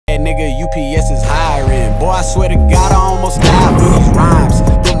nigga, UPS is hiring. Boy, I swear to God, I almost died for these rhymes.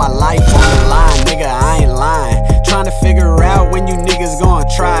 Put my life on the line, nigga, I ain't lying. Trying to figure out when you niggas gonna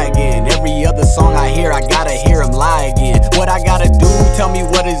try again. Every other song I hear, I gotta hear him lie again. What I gotta do, tell me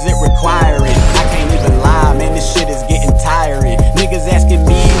what is it requiring? I can't even lie, man, this shit is getting tiring. Niggas asking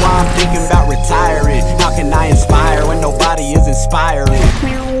me why I'm thinking about retiring. How can I inspire when nobody is inspiring?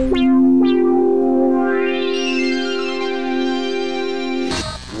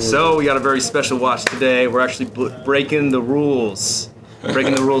 So we got a very special watch today. We're actually breaking the rules.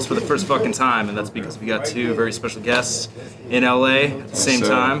 Breaking the rules for the first fucking time, and that's because we got two very special guests in LA at the same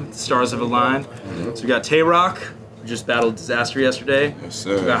time. The stars have aligned. So we got TAY ROC, who just battled Disaster yesterday. Yes,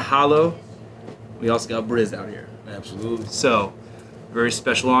 sir. We got Hollow. We also got BRIZZ out here. Absolutely. So, very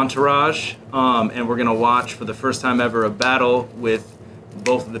special entourage, and we're gonna watch for the first time ever a battle with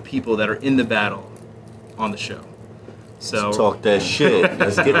both of the people that are in the battle on the show. So let's talk that shit.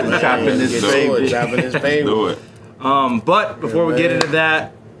 Let's get the chopping this baby. Do it. But before we get into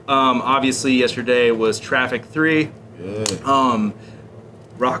that, obviously yesterday was Traffic 3. Yeah.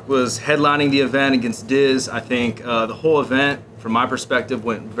 Rock was headlining the event against Diz. I think the whole event, from my perspective,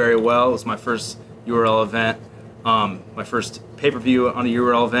 went very well. It was my first URL event, my first pay-per-view on a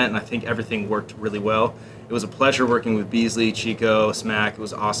URL event, and I think everything worked really well. It was a pleasure working with Beasley, Chico, Smack. It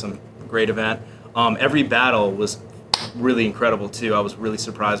was awesome, great event. Every battle was really incredible too. I was really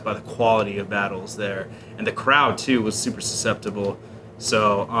surprised by the quality of battles there, and the crowd too was super susceptible.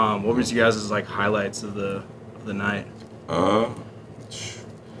 So, what was your guys' like highlights of the night? I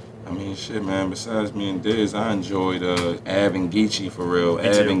mean, shit, man. Besides me and Diz, I enjoyed Av and Geechee for real.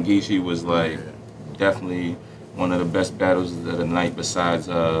 Av and Geechee was like definitely one of the best battles of the night. Besides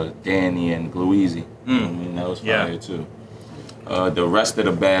Danny and Glueezy. I mean, that was fire too. The rest of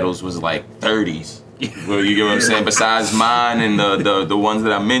the battles was like 30s. Well, you get what I'm saying? Besides mine and the ones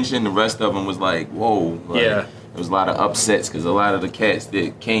that I mentioned, the rest of them was like, whoa. Like, there was a lot of upsets because a lot of the cats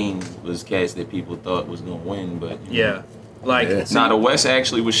that came was cats that people thought was going to win. But you know. Like, now the West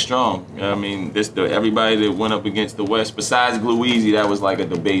actually was strong. You know what I mean, everybody that went up against the West, besides Glueezy, that was like a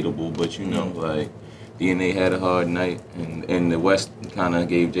debatable. But you know, like DNA had a hard night, and the West kind of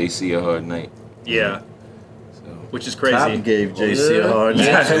gave JC a hard night. Yeah. Which is crazy. Top gave JC a hard night.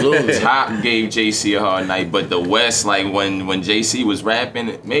 Absolutely. Top gave JC a hard night, but the West, like when JC was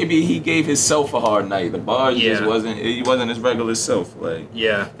rapping, maybe he gave himself a hard night. The bars just wasn't, he wasn't his regular self. Like,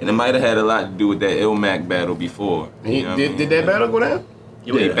 and it might have had a lot to do with that Ilmac battle before. You know did that battle go down?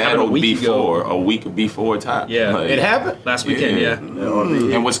 They battled a week before Top. Yeah, like, it happened last weekend.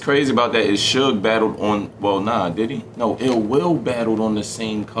 And what's crazy about that is Suge battled on. Well, nah, did he? No, Ill Will battled on the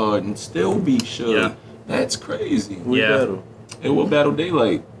same card and still beat Suge. Yeah. That's crazy. Battle. It will battle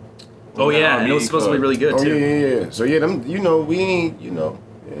Daylight. Oh yeah, and it was supposed to be really good too. Yeah. So yeah, them, you know, we ain't, you know,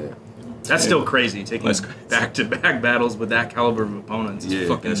 That's still crazy, taking back-to-back battles with that caliber of opponents. It's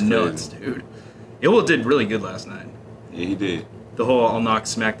fucking nuts, dude. Ill did really good last night. Yeah, he did. The whole "I'll knock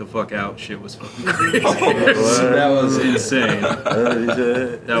smack the fuck out" shit was fucking crazy. That was insane.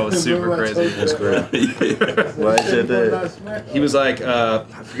 That was super crazy. That's great. Why said that? He was like, I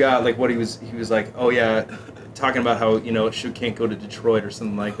forgot like what he was like, oh yeah, talking about how, you know, Suge can't go to Detroit or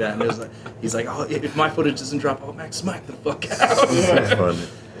something like that, and it was like, he's like, oh, if my footage doesn't drop, I'll smack the fuck out. That's funny.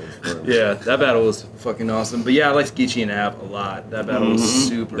 Yeah, that battle was fucking awesome. But yeah, I liked Geechee and Av a lot. That battle was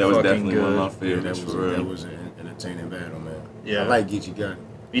super That was fucking definitely good. one of my favorites. That was an entertaining battle, man. Yeah, I like Geechee got it.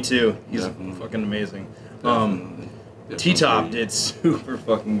 Me too. He's fucking amazing. T-Top did super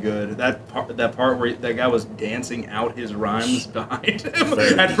fucking good. That part where that guy was dancing out his rhymes behind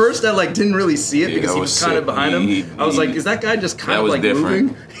him. At first, I like didn't really see it because he was kind of behind him. I was like, is that guy just kind of like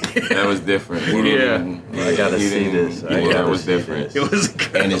moving? That was different. I gotta see this. That was different. It was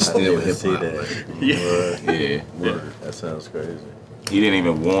crazy. And it's still hip See hop. that. That sounds crazy. He didn't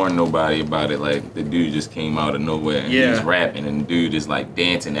even warn nobody about it. Like, the dude just came out of nowhere and he's rapping, and the dude is like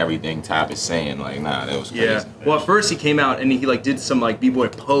dancing everything Top is saying. Like, nah, that was crazy. Yeah. Well, at first he came out and he like did some like b-boy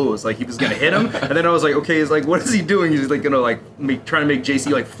pose, like he was gonna hit him, and then I was like, okay, he's like, what is he doing? He's like gonna like trying to make JC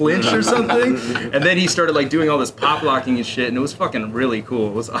like flinch or something, and then he started like doing all this pop locking and shit, and it was fucking really cool.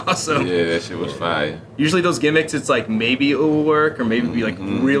 It was awesome. Yeah, that shit was fire. Usually those gimmicks, it's like maybe it will work or maybe be like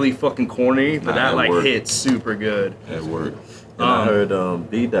really fucking corny, but that like hit super good. That worked. And I heard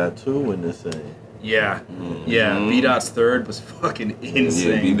B-Dot too in this thing. Yeah, B-Dot's third was fucking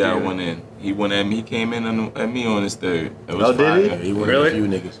insane. Yeah, B-Dot went in. He went at me. He came in at me on his third. It was fire. Did he? He went Really? a few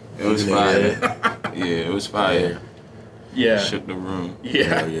niggas. It was fire. Yeah, it was fire. Yeah. Shook the room.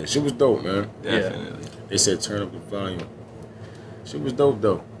 Yeah. Yeah, shit was dope, man. Definitely. They said turn up the volume. Shit was dope,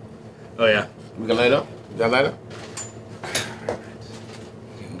 though. Oh yeah. We can light up? You got light up?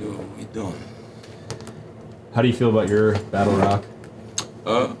 Can do it. doing? How do you feel about your Battle Rock?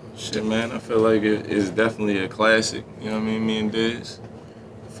 Shit, man. I feel like it is definitely a classic. You know what I mean? Me and Diz.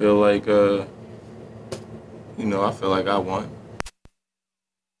 I feel like, you know, I feel like I won.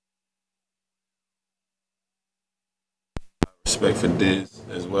 Respect for Diz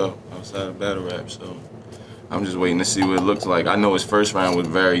as well, outside of battle rap. So I'm just waiting to see what it looks like. I know his first round was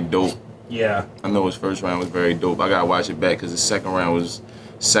very dope. Yeah. I know his first round was very dope. I gotta watch it back because the second round was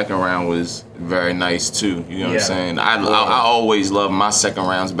very nice too. You know what I'm saying? I always love my second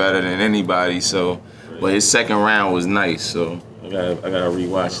rounds better than anybody. So, but his second round was nice. So I gotta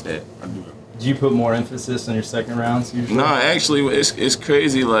rewatch that. Do you put more emphasis on your second rounds usually? No, actually, it's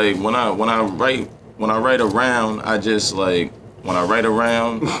crazy. Like when I write a round, I just like. When I write a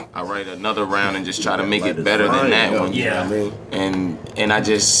round, I write another round and just try to make it better than that one. Yeah. And I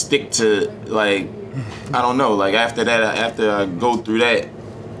just stick to, like, I don't know, like after that, after I go through that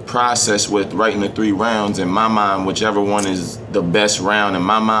process with writing the 3 rounds, in my mind, whichever one is the best round in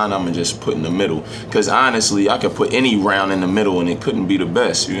my mind, I'm gonna just put in the middle. Cause honestly, I could put any round in the middle and it couldn't be the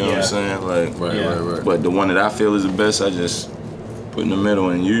best, you know what I'm saying? Like, Right. But the one that I feel is the best, I just put in the middle,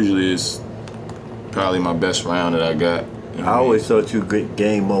 and usually it's probably my best round that I got. I always thought you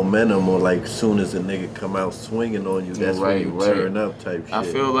gain momentum, or like soon as a nigga come out swinging on you, that's when you turn up type shit. I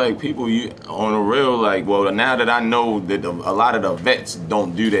feel like people on the real, like, well, now that I know that a lot of the vets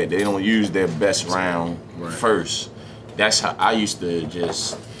don't do that, they don't use their best round first. That's how I used to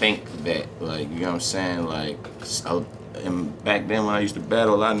just think that, like, you know what I'm saying? Like, and back then when I used to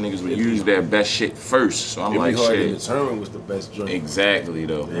battle, a lot of niggas would use their best shit first. So I'm like, hard shit. to determine what's the best joint. Exactly,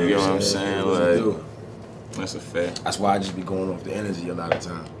 though. You know what I'm saying? Like, that's a fact. That's why I just be going off the energy a lot of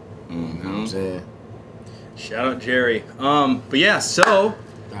time. You know what I'm saying? Shout out Jerry. But yeah, so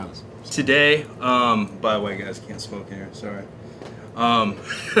today, by the way, guys, can't smoke here. Sorry.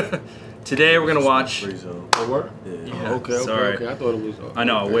 Today we're gonna watch. Oh, word? Yeah, Okay. sorry. I thought it was. I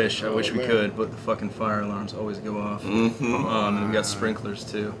know. I wish we man. could, but the fucking fire alarms always go off. And we got sprinklers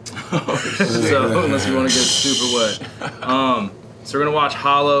too. So unless you want to get super wet. So we're gonna watch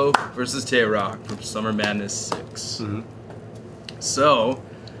Hollow versus TAY ROC from Summer Madness 6. So,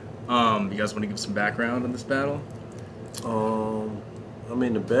 you guys want to give some background on this battle? I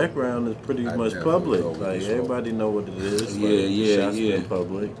mean, the background is pretty much public. Like, everybody know what it is. Shots in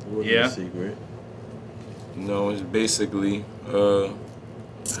public. It wasn't a secret. No, it's basically,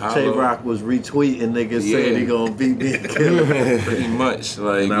 TAY ROC was retweeting niggas saying he gonna beat me and kill him. Pretty much,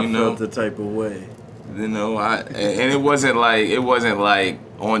 like, and I you know. felt the type of way. You know, and it wasn't like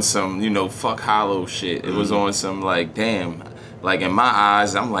on some, you know, fuck Hollow shit. It was on some like, damn, like in my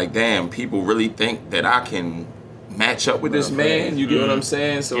eyes, I'm like, damn, people really think that I can match up with this man. You get what I'm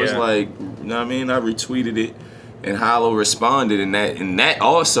saying? So it's like, you know what I mean? I retweeted it, and Hollow responded, and that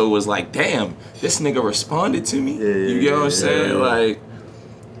also was like, damn, this nigga responded to me. You get what I'm saying? Like,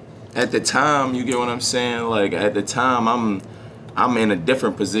 at the time, you get what I'm saying? Like, at the time, I'm in a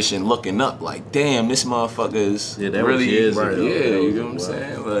different position looking up, like, damn, this motherfucker is really, you know what I'm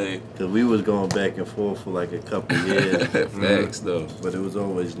saying? Like, cause we was going back and forth for like a couple years. Facts, though. But it was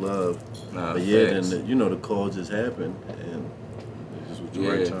always love. Nah, but then, you know, the call just happened, and it just was the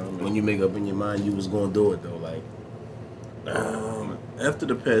right time. When you make up in your mind you was gonna do it, though, like. After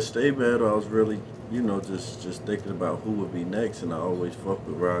the Pat Stay battle, I was really, you know, just thinking about who would be next, and I always fuck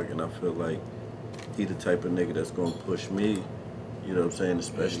with Rock, and I feel like he the type of nigga that's gonna push me. You know what I'm saying?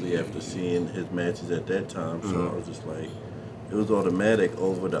 Especially after seeing his matches at that time. So I was just like, it was automatic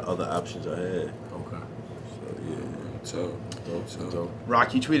over the other options I had. Okay. So So.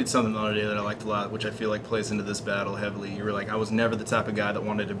 Rock, you tweeted something the other day that I liked a lot, which I feel like plays into this battle heavily. You were like, I was never the type of guy that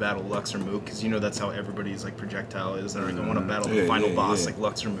wanted to battle Lux or Mook, because you know that's how everybody's like projectile is. They're like, I want to battle the final boss like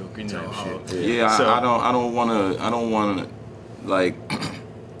Lux or Mook, you know. So, I don't wanna like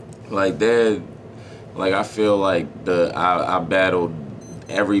that. Like, I feel like I battled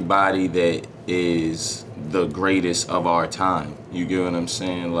everybody that is the greatest of our time. You get what I'm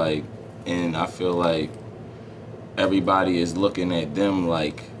saying? Like, and I feel like everybody is looking at them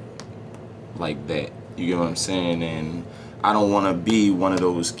like that. You get what I'm saying? And I don't want to be one of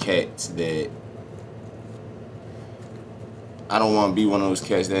those cats that. I don't want to be one of those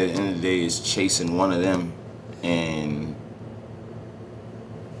cats that at the end of the day is chasing one of them and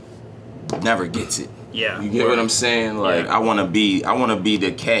never gets it. Yeah. You get what I'm saying? Like, I wanna be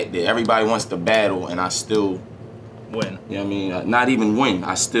the cat that everybody wants to battle and I still win. You know what I mean? Not even win.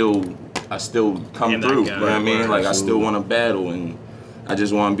 I still come through. You know what I mean? Like, I still wanna battle, and I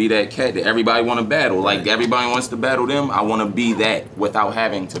just wanna be that cat that everybody wanna battle. Like, everybody wants to battle them. I wanna be that without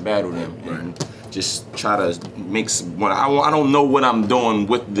having to battle them. And just try to mix. When I don't know what I'm doing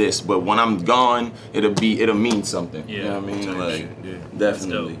with this, but when I'm gone, it'll mean something. Yeah, you know what I mean? Like, yeah.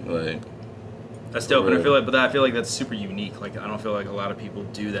 definitely, like. That's dope, and I feel like that's super unique. Like I don't feel like a lot of people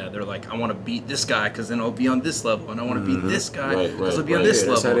do that. They're like, I want to beat this guy because then I'll be on this level, and I want to beat this guy because I'll be on this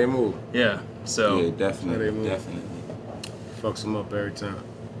level. That's how they move. Yeah. So. Yeah, definitely. Fucks them up every time.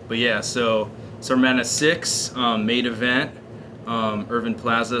 But yeah, so Sarmana 6 main event, Irvin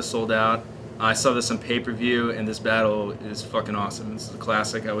Plaza sold out. I saw this on pay-per-view, and this battle is fucking awesome. This is a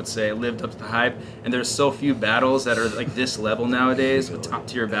classic, I would say. It lived up to the hype, and there's so few battles that are like this level nowadays with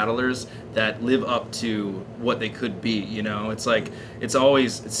top-tier battlers that live up to what they could be, you know? It's like, it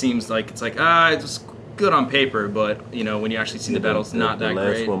seems like, it's was good on paper, but, you know, when you actually see the battle, it's not that great.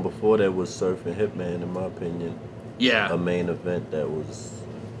 The last one before that was Surf and Hitman, in my opinion. Yeah. A main event that was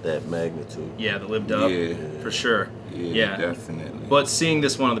that magnitude. Yeah, that lived up, for sure. Yeah, definitely. But seeing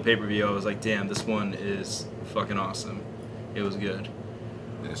this one on the pay-per-view, I was like, damn, this one is fucking awesome. It was good.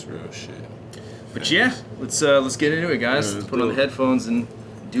 That's real shit. But yeah, let's get into it, guys. Let's put on the headphones and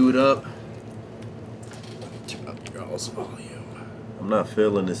do it up. Turn up your all's volume. I'm not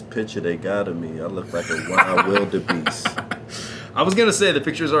feeling this picture they got of me. I look like a wild wildebeest. I was gonna say the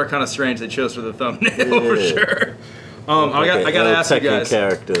pictures are kind of strange. They chose for the thumbnail for sure. I gotta ask you guys.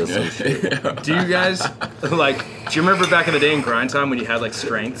 Character or some shit. Do you guys like? Do you remember back in the day in grind time when you had like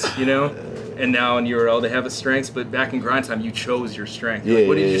strengths, you know? And now in URL they have a strengths, but back in grind time you chose your strength. Like,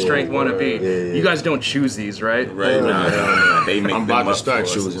 what did your strength want to be? You guys don't choose these, right? Right. Nah. They make I'm them about to up start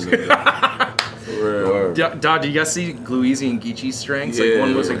for us. choosing them. Dog, do you guys see Glueezy and Geechee's strengths? Like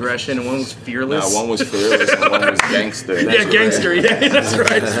one was aggression and one was fearless. Nah, one was fearless and one was gangster. Yeah, gangster. Yeah, that's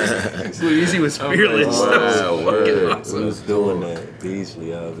right. Glueezy was fearless. Awesome. Who's doing that?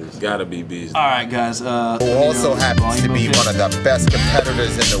 Beasley, obviously. Gotta be Beasley. All right, guys. Who also happens to be one of the best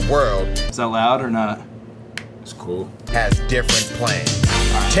competitors in the world. Is that loud or not? It's cool. Has different plans.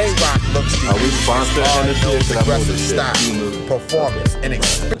 Tay Roc looks to Are we sponsored on this shit? Can I move aggressive this shit? style, performance, and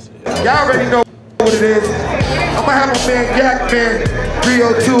experience. Y'all already know what it is. I'm gonna have my man Yak Man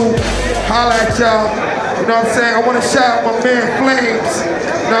 302 holla at y'all. You know what I'm saying? I wanna shout out my man Flames, you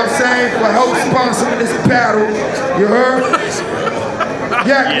know what I'm saying, for help sponsoring this battle. You heard?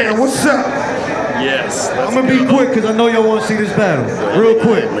 Yak Man, what's up? Yes. I'm gonna be quick because I know y'all want to see this battle. Real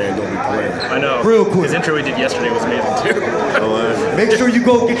quick. Man, don't be playing. I know. Real quick. His intro we did yesterday was amazing too. Make sure you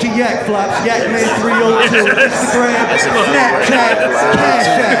go get your yak flops. Yakman 302. Instagram, Snapchat, Cash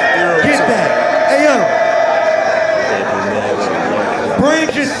App. Get that. Hey yo.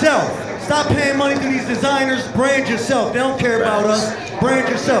 Brand yourself. Stop paying money to these designers. Brand yourself. They don't care about us. Brand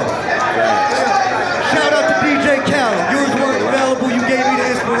yourself. Shout out to DJ Khaled. Yours weren't available. You gave me the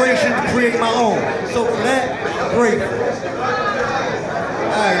inspiration to create my own. So for that, grateful.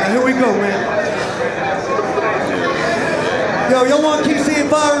 Alright, now here we go, man. Yo, y'all want to keep seeing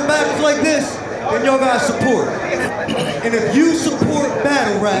viral battles like this? Then y'all gotta support. And if you support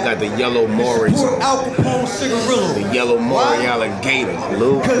battle rap, You got the yellow Maury support song. Al Capone Cigarillo. The yellow Maury Why? alligator.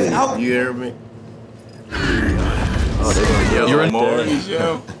 Because Al You hear me? Oh, they gonna yell You're right in there. Maury's,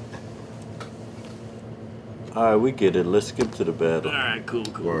 yo. All right, we get it. Let's skip to the battle. All right, cool.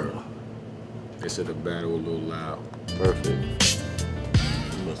 Word. They said the battle a little loud. Perfect.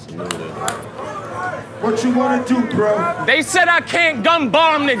 You must have known that. What you wanna do, bro? They said I can't gun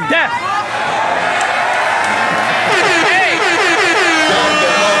bomb to death. Hey!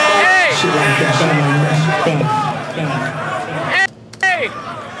 Hey! Hey!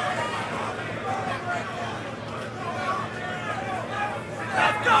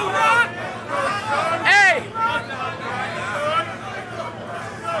 Let's go, Rock! Hey!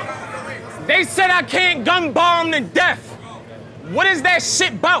 They said I can't gun bomb to death. What is that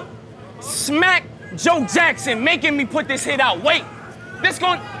shit about? Smack Joe Jackson making me put this hit out. Wait, this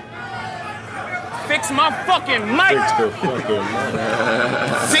gon' fix my fucking mic. Fix the fucking mic.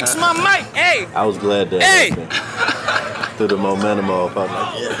 Fix my mic. Hey. I was glad that Hey. happened. Threw the momentum off. I was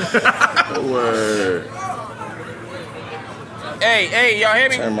like, yeah. Word. Hey, y'all hear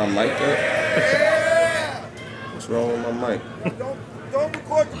me? Turn my mic up. What's wrong with my mic? Don't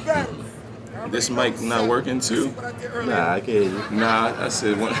record the battle. This mic not working too? Nah, I can hear you. Nah, I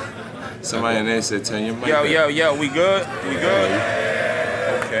said one. Somebody in there said turn your mic up. Yo, we good? We good?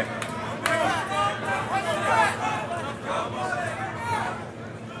 Okay.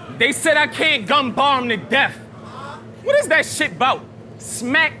 They said I can't gun bomb to death. What is that shit about?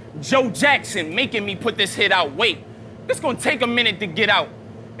 Smack Joe Jackson making me put this hit out. Wait, this gonna take a minute to get out.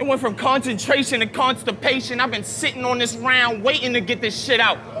 It went from concentration to constipation. I've been sitting on this round waiting to get this shit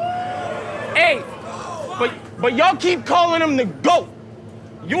out. Hey, but y'all keep calling him the GOAT.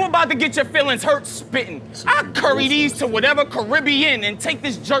 You about to get your feelings hurt spitting. I curry these to whatever Caribbean and take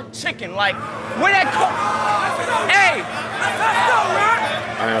this jerk chicken. Like, where that Hey!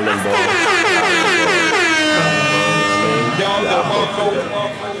 Island ball.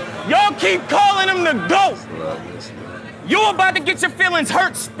 Y'all keep calling him the GOAT. You about to get your feelings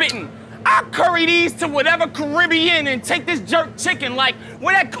hurt spitting. I curry these to whatever Caribbean and take this jerk chicken like,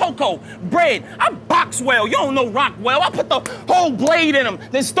 where that cocoa, bread. I box well, you don't know rock well. I put the whole blade in him,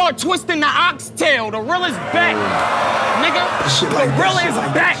 then start twisting the oxtail. The real is back, nigga. The real is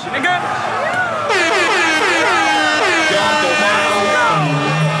back, nigga.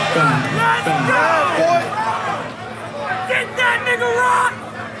 Get that nigga rock!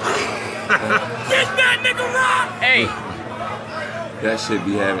 Get that nigga rock! Hey. That shit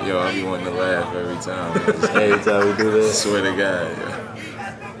be having, yo, I be wanting to laugh every time. Every time we do this. I swear to God,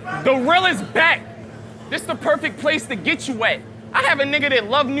 yeah. The real is back. This the perfect place to get you at. I have a nigga that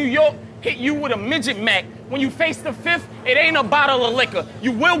love New York hit you with a midget Mac. When you face the fifth, it ain't a bottle of liquor.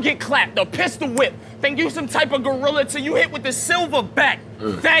 You will get clapped, a pistol whip. Think you some type of gorilla till you hit with the silver back.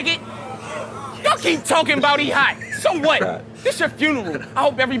 Faggot. Y'all keep talking about he hot. So what? This your funeral. I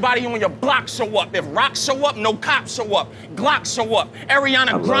hope everybody on your block show up. If Rock show up, no cops show up. Glock show up.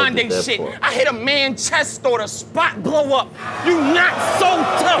 Ariana Grande shit. I hit a man chest or the spot blow up. You not so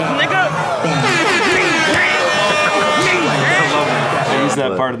tough, nigga. I used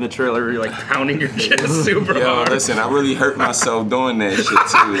that part in the trailer where you're like pounding your chest super hard. Listen, I really hurt myself doing that shit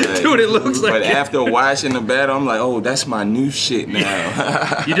too. Like, dude, it looks like But after watching the battle, I'm like, oh, that's my new shit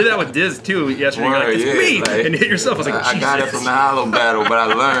now. You did that with Diz too yesterday. You're like, it's me! Like, and you hit yourself. I was like, I got it from the Hollow battle, but I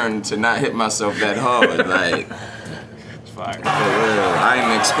learned to not hit myself that hard. Like, it's fire. I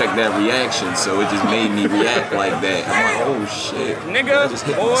didn't expect that reaction, so it just made me react like that. I'm like, oh shit. Nigga, I just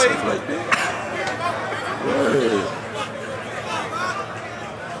hit boy. myself like that. Word.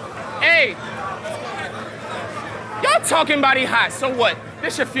 Hey, y'all talking about he hot, so what?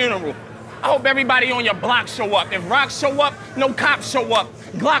 This your funeral. I hope everybody on your block show up. If Rock show up, no cops show up.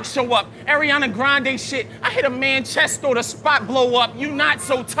 Glock show up. Ariana Grande shit. I hit a man chest or the spot blow up. You not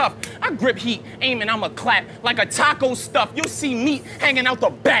so tough. I grip heat, aim and I'ma clap like a taco stuff. You'll see meat hanging out the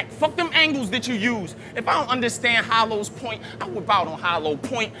back. Fuck them angles that you use. If I don't understand Hollow's point, I whip out on Hollow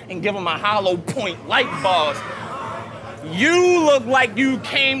Point and give him a Hollow Point light bars. You look like you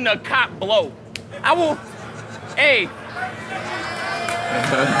came to cop blow. I will, hey.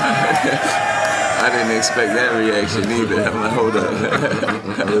 I didn't expect that reaction either. I'm like, hold up.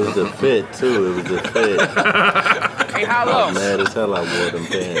 It was a fit too, it was a fit. Hey, Hollow. I'm mad as hell I wore them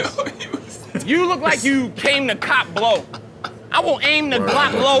pants. You look like you came to cop blow. I will aim the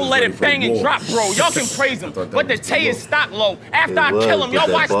Glock low, let it bang and drop, bro. Y'all can praise him, but the Tay is stock low. After I kill him, y'all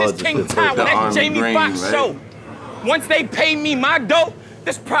watch this King Tower, that Jamie Foxx show. Once they pay me my dough,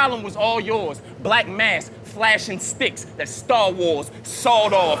 this problem was all yours. Black mask, flashing sticks, that Star Wars,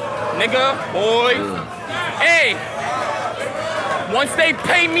 sawed off. Nigga, boy. Hey, once they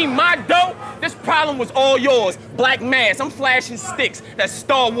pay me my dough, this problem was all yours. Black mask, I'm flashing sticks, that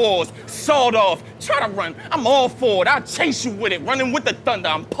Star Wars, sawed off. Try to run, I'm all for it. I'll chase you with it, running with the thunder.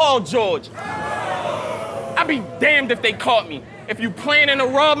 I'm Paul George. I'd be damned if they caught me. If you planning to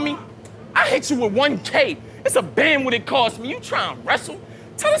rob me, I hit you with 1K. It's a band what it cost me. You trying to wrestle?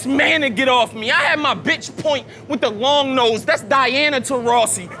 Tell this man to get off me. I had my bitch point with the long nose. That's Diana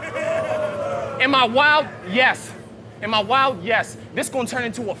Taurasi. Am I wild? Yes. Am I wild? Yes. This gonna turn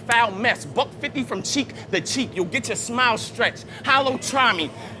into a foul mess. $150 from cheek to cheek. You'll get your smile stretched. Hollow, try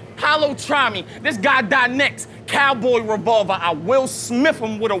me. Hollow, try me. This guy die next. Cowboy revolver. I Will Smith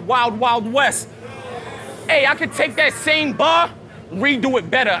him with a Wild Wild West. Hey, I could take that same bar, redo it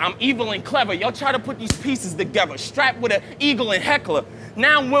better. I'm evil and clever. Y'all try to put these pieces together. Strapped with an eagle and heckler.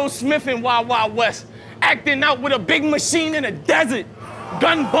 Now I'm Will Smith in Wild Wild West. Acting out with a big machine in a desert.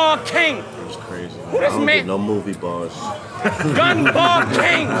 Gun Bar King. It was crazy. Who this I don't man? get no movie bars. Gun Bar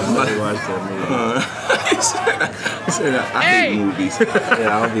King. I never watched that He said, I hate movies. movie.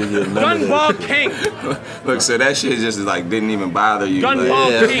 Yeah, I don't give you none Gun of Bar that shit. King. Look, so that shit just like didn't even bother you. Gun like,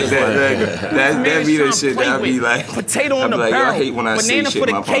 Bar yeah, King. that be the shit that I be like, potato on the like, barrel. I hate when I Banana see for shit.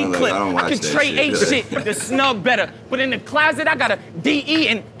 the My partner K like, clip. I don't watch I can that trade shit. shit to snub better. But in the closet, I got a DE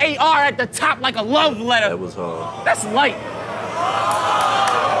and AR at the top like a love letter. That was hard. That's light.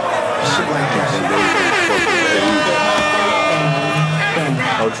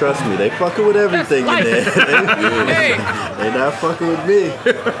 Oh, trust me, they fucking with everything in there. They not fucking with me.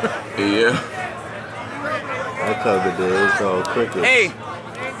 Yeah. I covered it. It's all crickets. Hey,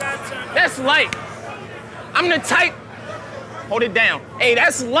 that's light. I'm the type. Hold it down. Hey,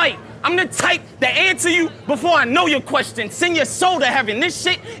 that's light. I'm the type that answer you before I know your question. Send your soul to heaven. This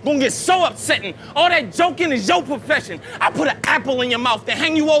shit gonna get so upsetting. All that joking is your profession. I put an apple in your mouth to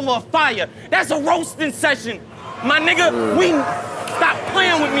hang you over a fire. That's a roasting session. My nigga, we stop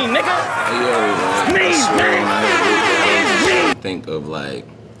playing with me, nigga. Yeah, Me, man. Think of like,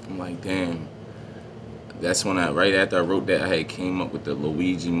 I'm like, damn. That's when right after I wrote that, I had came up with the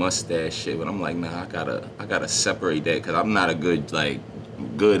Luigi mustache shit. But I'm like, nah, I gotta separate that because I'm not a good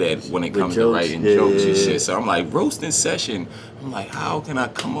at when it comes to writing jokes and shit. So I'm like, roasting session. I'm like, how can I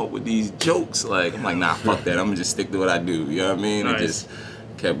come up with these jokes? Like, I'm like, nah, fuck that. I'm gonna just stick to what I do. You know what I mean? Nice. And just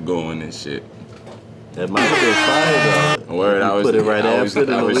kept going and shit. That might have been fire though. Word, I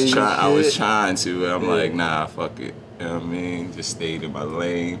was trying to, but I'm like, nah, fuck it. You know what I mean? Just stayed in my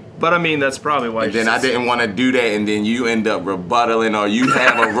lane. But I mean, that's probably why. And then I didn't want to do that, and then you end up rebuttaling, or you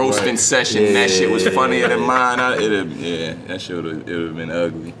have a roasting session. And that shit was funnier than mine. That shit would have been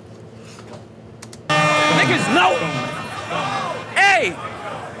ugly. Niggas know. Hey,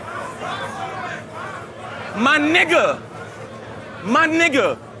 my nigga,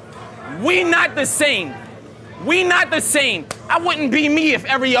 we not the same. We not the same. I wouldn't be me if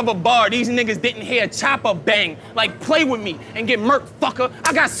every other bar these niggas didn't hear a chopper bang. Like, play with me and get murked, fucker.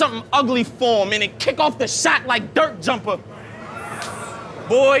 I got something ugly for him and it kick off the shot like dirt jumper.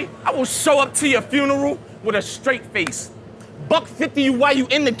 Boy, I will show up to your funeral with a straight face. $150 you while you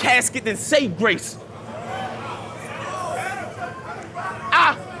in the casket, then say grace.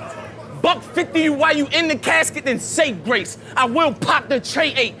 $150 you while you in the casket, then say grace. I will pop the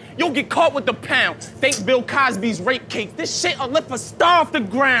tray 8. You'll get caught with the pound. Thank Bill Cosby's rape case. This shit'll lift a star off the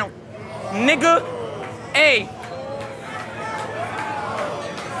ground. Nigga, hey.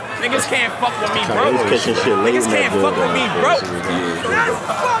 Niggas can't fuck with me, bro. Niggas can't fuck with me, bro. That's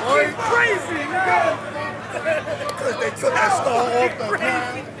fucking crazy, nigga. Cause they took that star off the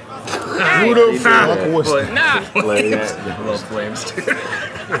ground. Who the fuck was that? Flames.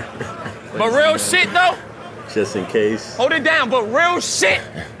 But real shit though. Just in case. Hold it down, but real shit.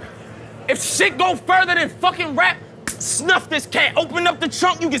 If shit go further than fucking rap, snuff this cat. Open up the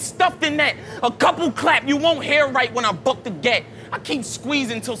trunk, you get stuffed in that. A couple clap, you won't hear right when I buck the gat. I keep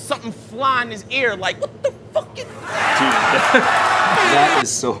squeezing until something fly in his ear like, what the fuck is that is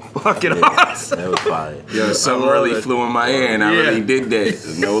so fucking awesome. That was fire. Yo, something really flew in my ear and I really did that.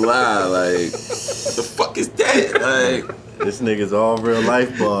 No lie, like, what the fuck is that? Like, this nigga's all real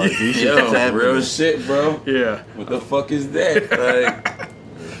life bars. Yo, real shit, bro. Yeah. What the fuck is that?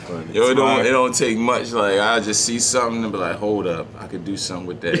 Like, yo, it don't take much. Like, I just see something and be like, hold up, I could do something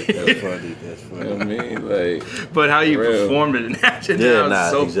with that. That's funny. That's funny. You know what I mean? Like, but how you performed it and acted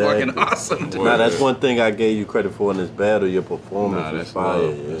so fucking awesome. Nah, that's one thing I gave you credit for in this battle. Your performance was fire.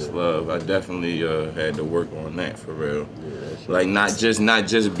 Love. That's love. I definitely had to work on that for real. Yeah, like not just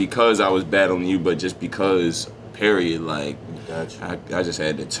because I was battling you, but just because. Period. Like, gotcha. I just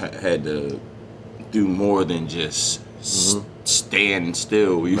had to do more than just stand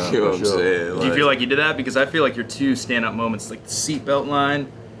still. You know what I'm saying? Do you feel like you did that? Because I feel like your two stand-up moments, like the seatbelt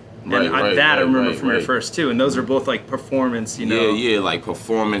line, and I remember from your first two, and those are both like performance. You know? Yeah, like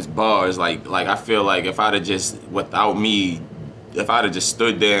performance bars. Like I feel like if I'd have just if I'd have just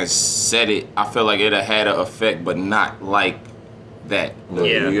stood there and said it, I feel like it'd have had an effect, but not like that.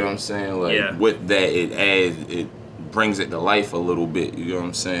 You know what I'm saying? Like with that, it brings it to life a little bit. You know what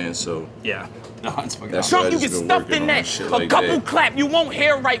I'm saying? So yeah. No, it's fucking awesome. Trump, you get stuffed in that. A couple clap, you won't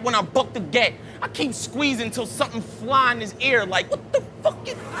hear right when I buck the gat. I keep squeezing until something fly in his ear like, what the fuck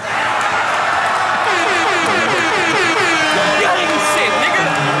is... Gang shit, nigga.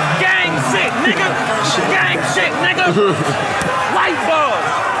 Gang shit, nigga. Gang shit, nigga. Light bulb.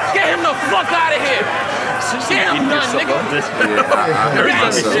 Get him the fuck out of here. Get him done, nigga.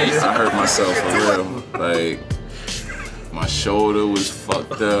 I hurt myself for real. Like, my shoulder was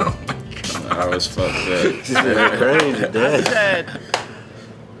fucked up. I was fucked up. Crazy, I said,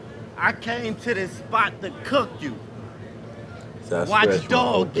 I came to this spot to cook you. So watch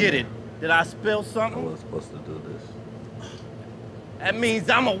dog get it. Did I spill something? I wasn't supposed to do this. That means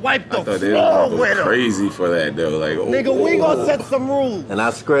I'ma wipe the floor with him. Crazy for that though, like nigga, we gonna set some rules. And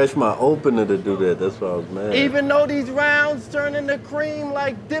I scratched my opener to do that. That's why I was mad. Even though these rounds turn into cream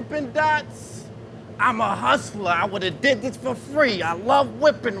like Dippin' Dots, I'm a hustler. I would have did this for free. I love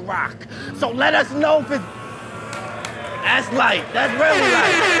whipping rock. So let us know if it's... That's light. That's really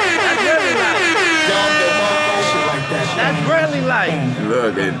light. That's really light. That's really light.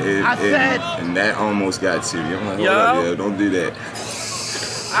 Look, and that almost got to you. I'm like, hold up, yo, don't do that.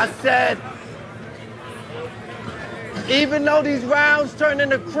 I said, even though these rounds turn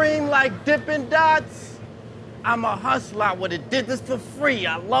into cream like Dippin' Dots, I'm a hustler, I would've did this for free.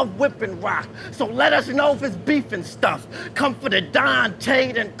 I love whipping rock, so let us know if it's beef and stuff. Come for the Don,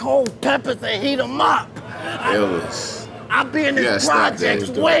 Tate, and cold peppers and heat 'em up. Illis. I'll be in this projects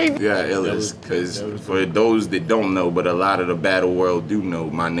waving. Yeah, Illis, because for those that don't know, but a lot of the battle world do know,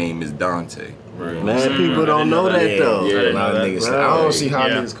 my name is Dante. Right. Man, people don't know that though. Yeah, a lot of niggas. I don't see how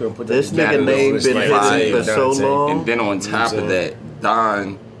niggas couldn't put that. This nigga name been hitting for so long. And then on top of that,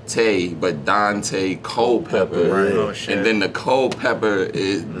 Dante, but Dante Culpepper. Right. Oh, shit. And then the Culpepper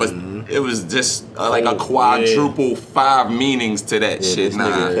is, but it was just like a quadruple 5 meanings to that shit. This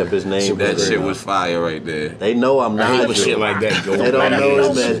nigga kept his name. That shit was fire right there. They know I'm not shit like that. They don't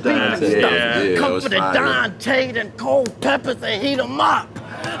know him as Dante. Yeah, Come for the Don, Tate, and cold peppers and heat 'em up.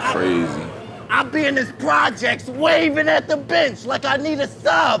 Crazy. I be in his projects waving at the bench like I need a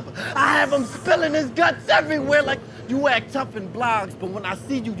sub. I have him spilling his guts everywhere like you act tough in blogs, but when I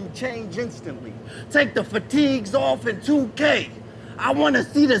see you, you change instantly. Take the fatigues off in 2K. I want to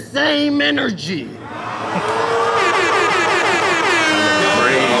see the same energy.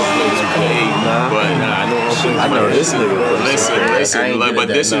 I know this nigga. Listen, but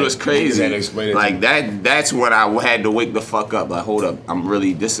this was crazy. Like that's when I had to wake the fuck up. Like, hold up, I'm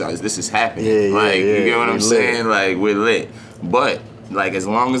really this is happening. You get what I'm saying? Like, we're lit. But like, as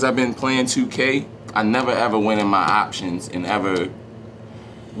long as I've been playing 2K, I never ever went in my options and ever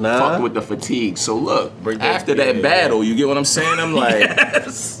fuck with the fatigue. So look, after that battle, you get what I'm saying? I'm like,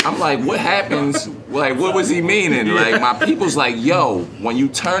 I'm like, what happens? Like, what was he meaning? Like, my people's like, yo, when you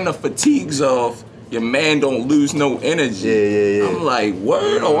turn the fatigues off, your man don't lose no energy. I'm like,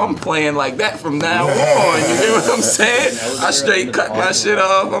 word? Oh, I'm playing like that from now on. You get what I'm saying? I straight cut my shit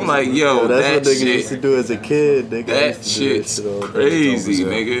off. I'm like, yo, that's that what niggas shit. used to do as a kid. That shit's crazy,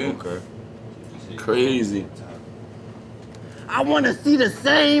 nigga. Crazy. I want to see the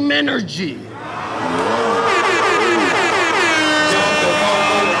same energy. Shit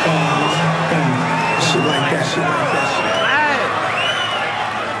like that, shit like that.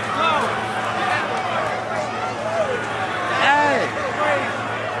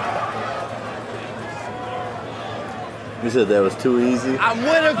 You said that was too easy? I'm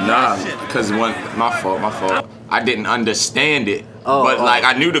with aggression. Nah, because my fault. I didn't understand it. Like,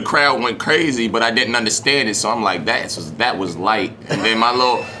 I knew the crowd went crazy, but I didn't understand it. So I'm like, that was light. And then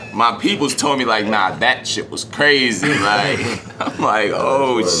my peoples told me like, nah, that shit was crazy. Like, I'm like,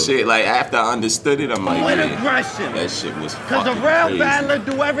 oh shit. Like, after I understood it, I'm like, with man, aggression. that shit was Because a fucking real crazy. battler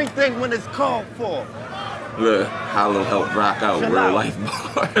do everything when it's called for. Look, Hollow helped rock out real life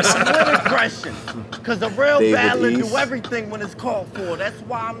bars. I'm with aggression. Because a real David battler East. do everything when it's called for. That's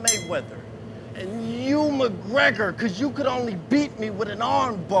why I'm Mayweather. And you McGregor, because you could only beat me with an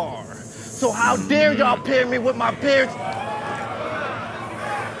arm bar. So how dare y'all pair me with my peers?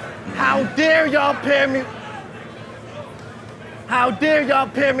 How dare y'all pair me? How dare y'all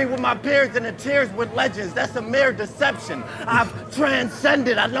pair me with my peers and the tears with legends? That's a mere deception. I've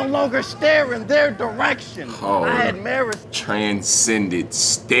transcended. I no longer stare in their direction. Oh, I had mirrors. Transcended.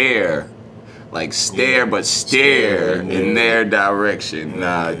 Stare. Like stare, but stare in their direction.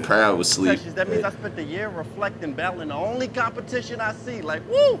 Nah, the crowd was asleep. That means I spent the year reflecting, battling the only competition I see. Like,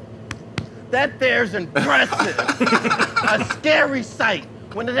 woo! That there's impressive. A scary sight.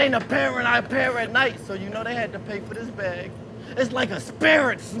 When it ain't apparent, I appear at night. So you know they had to pay for this bag. It's like a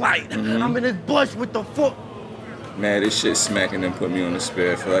spirit flight. I'm in this bush with the foot. Man, this shit smacking and put me on the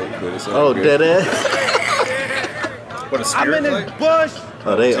spirit flight. But it's all good. dead ass? What, a I'm in spirit this flight? bush.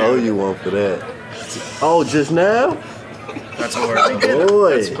 Oh, they owe you one for that. Oh, just now? That's horrible.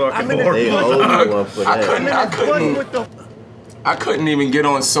 Boy, That's fucking in this they horrible. owe you one for I'm that. in this bush with the. I couldn't even get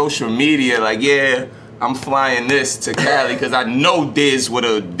on social media like, yeah, I'm flying this to Cali because I know Diz would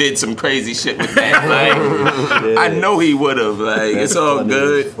have did some crazy shit with that. Like, I know he would have. Like, That's it's all funny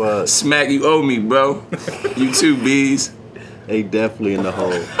good. as fuck. Smack, you owe me, bro. You too, bees. They definitely in the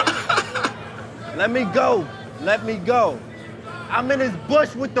hole. Let me go. Let me go. I'm in this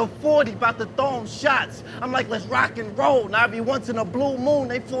bush with the 40, about to throw 'em shots. I'm like, let's rock and roll. Now every once in a blue moon,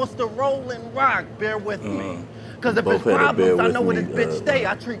 they forced to roll and rock. Bear with me. Because if it's Both had to bear problems, I with know where this me, bitch stay.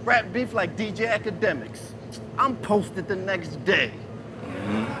 I treat rap beef like DJ Academics. I'm posted the next day.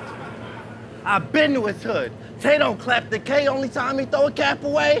 I've been to his hood. Tay don't clap the K, only time he throw a cap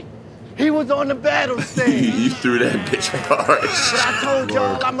away, he was on the battle stage. You threw that bitch hard. But I told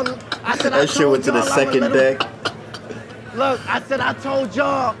y'all I said That shit went to the second deck Look, I said I told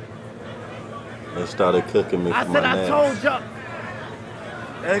y'all. and started cooking me for I my said I naps. told y'all.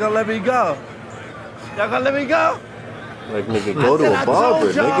 Y'all gonna let me go? Y'all gonna let me go? Like, nigga, go to a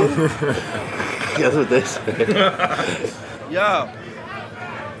barber, nigga. That's what they say. Yo.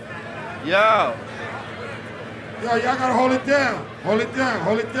 Yo. Yo, y'all gotta hold it down. Hold it down,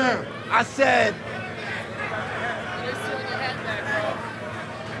 hold it down. I said.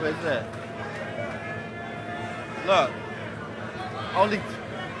 Where's that? Look.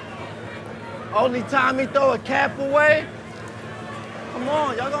 Only time he throw a cap away. Come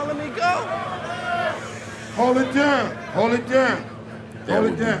on, y'all gonna let me go? Hold it down. Hold it down. Hold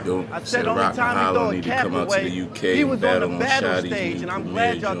it down. Dope. I said only time he throw a cap away. He was on the battle stage, and I'm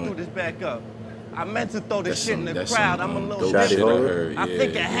glad y'all threw this back up. I meant to throw this shit in the crowd. I'm a little different. I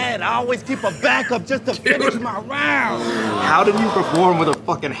think ahead. I always keep a backup just to finish my round. How did you perform with a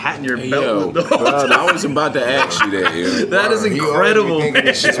fucking hat in your belt? Bro, I was about to ask you that, yo. That is incredible.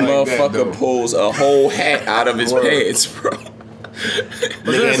 This motherfucker pulls a whole hat out of his pants, bro.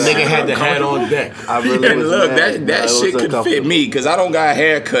 Nigga had the hat on deck. And look, that shit could fit me because I don't got a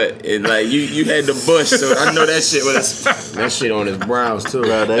haircut, and like you had the bush, so I know that shit was that shit on his brows too.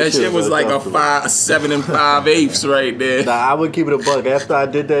 That shit was like a 7 5/8 right there. Nah, I would keep it a buck. After I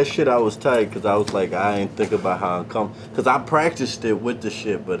did that shit, I was tight because I was like, I ain't think about how uncomfortable. Because I practiced it with the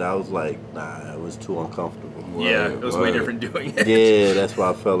shit, but I was like, nah, it was too uncomfortable. Yeah, it was way different doing it. Yeah, that's why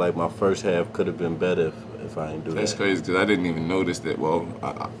I felt like my first half could have been better if I didn't do that. That's crazy because I didn't even notice that. Well,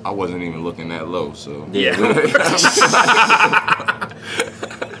 I wasn't even looking that low, so. Yeah.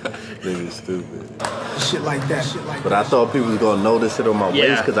 Nigga stupid. Shit like that. But I thought people was gonna notice it on my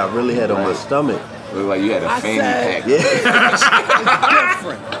waist because I really had it on my stomach. Looked like you had a fanny pack. Yeah.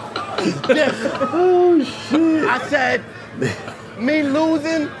 It's different. Oh shit. I said, me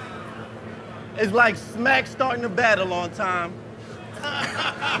losing is like Smack starting a battle on time.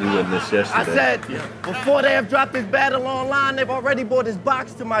 You witnessed yesterday. I said, before they have dropped this battle online, they've already brought his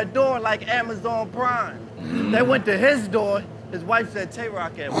box to my door like Amazon Prime. They went to his door. His wife said, Tay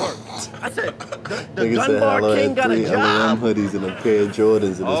Roc at work. I said, the gun bar king got a job. Hoodies and a pair of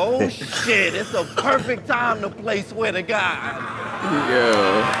Jordans in his pants. Shit, it's a perfect time to play Swear to God.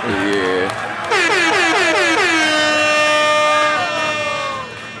 Yeah.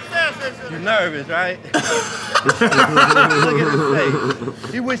 You nervous, right? Look at his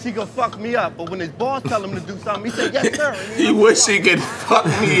face. He wish he could fuck me up, but when his boss tell him to do something, he said, yes, sir. He wish he could fuck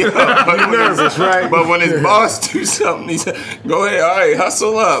me up. You nervous, right? But when his boss do something, he said, go ahead, all right,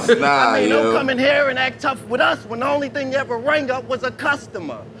 hustle up. Nah, I mean, yo. don't come in here and act tough with us when the only thing you ever rang up was a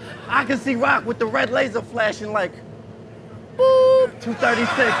customer. I can see Rock with the red laser flashing like, boop, 236.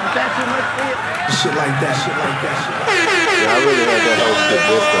 Is that too much for you? Shit like that. Yeah, I really had that whole shit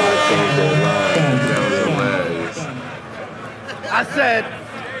this time. I changed that line. That was hilarious. I said,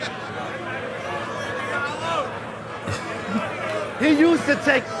 he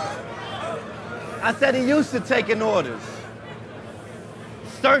used to taking orders.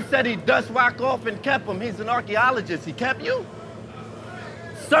 Surf said he dust Rock off and kept him. He's an archaeologist. He kept you?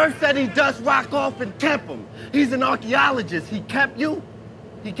 Surf said he dust Rock off and kept him. He's an archaeologist. He kept you?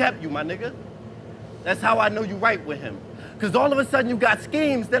 He kept you, my nigga. That's how I know you right with him. Because all of a sudden you got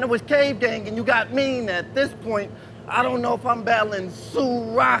schemes, then it was Cave Gang, and you got mean. At this point, I don't know if I'm battling Sue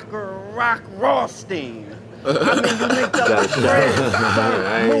Rock or Rock Rawsteen. I mean, you linked up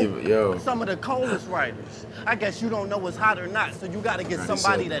with some of the coldest writers. I guess you don't know what's hot or not, so you got to get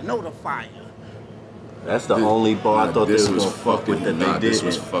somebody that know the fire. That's the only bar I thought this they was was gonna fuck with that they did. This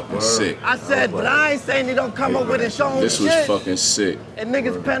was fucking sick. I said, but I ain't saying he don't come up with his own shit. This was fucking sick. And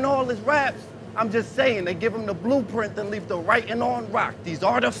niggas pen all his raps. I'm just saying, they give him the blueprint and leave the writing on rock. These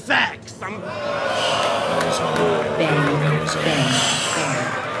are the facts. Bang, bang.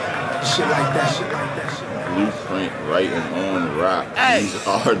 Shit like that. Blueprint, writing on rock. Hey. These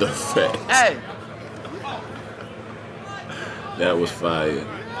are the facts. Hey. That was fire.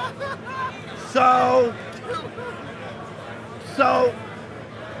 So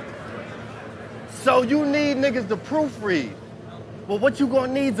you need niggas to proofread. Well, what you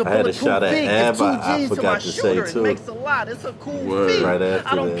gonna need is a bulletproof V. It's 2 G's to my shooter. It makes a lot. It's a cool feat. Right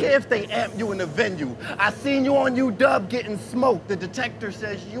I don't care if they amp you in the venue. I seen you on UW getting smoked. The detector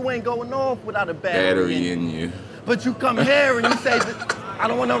says you ain't going off without a battery in you. But you come here and you say, I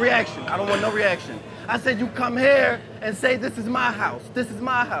don't want no reaction. I don't want no reaction. I said you come here and say, this is my house. This is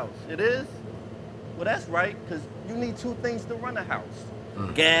my house. It is? Well, that's right, because you need 2 things to run a house.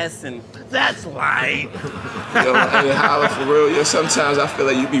 Gas and that's light. Yo, hey, Holla, for real. Yo, sometimes I feel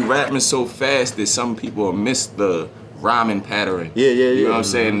like you be rapping so fast that some people miss the rhyming pattern. Yeah. You know what I'm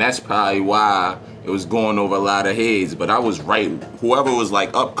saying? That's probably why it was going over a lot of heads. But I was right. Whoever was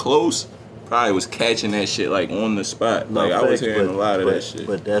like up close probably was catching that shit like on the spot. No, Like I was facts, hearing a lot of but, that shit.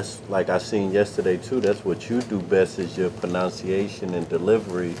 But that's like I seen yesterday too. That's what you do best is your pronunciation and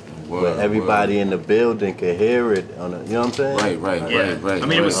delivery, where everybody in the building can hear it. On a, you know what I'm saying? Right. I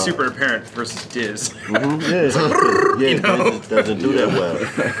mean, it was super apparent versus Diz. Yeah, Diz doesn't do that well.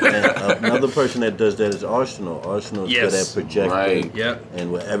 And another person that does that is Arsenal. Arsenal is good at projecting, and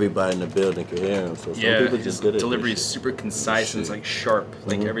where everybody in the building can hear him. So some people just good at delivery is super concise and it's like sharp,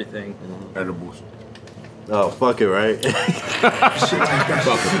 like everything. Edibles. Oh, fuck it, right? I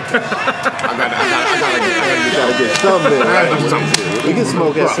gotta get something, right? We can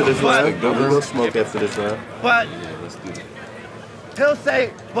smoke after this round. We will smoke after this round. But he'll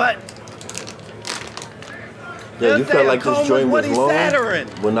say, but yeah, you felt like this joint was long Saturn.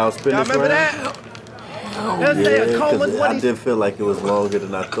 when I was spinning this round? Remember that? Yeah, because I did feel like it was longer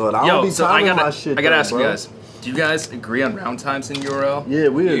than I thought. I don't be timing my shit. I gotta ask you guys. Do you guys agree on round times in URL? Yeah,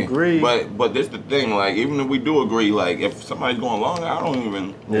 we agree. But this the thing, like even if we do agree, like if somebody's going longer, I don't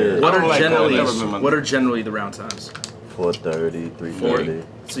even. Yeah. What are generally the round times? 4:30, 3:30.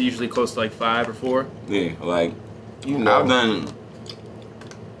 So usually close to like 5 or 4. Yeah, like you know, I've done.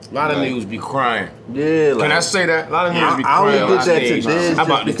 A lot of niggas be crying. Yeah, like, can I say that? A lot of niggas be I crying. only did that to Diz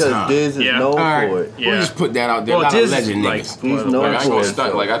about because Diz is known for it. We'll just put that out there. A lot of legend niggas. He's known I for it.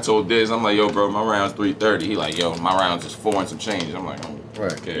 stunt. Like I told Diz, I'm like, yo, bro, my round's 3:30. He like, yo, my round's is 4 and some change. I'm like, oh,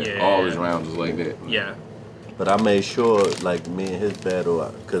 okay. All his rounds is like that. Yeah. But I made sure, like me and his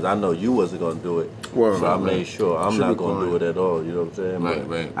battle, because I know you wasn't gonna do it. So I made sure I'm not gonna do it at all. You know what I'm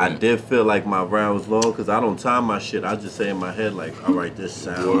saying? I did feel like my round was long because I don't time my shit. I just say in my head like, all right, this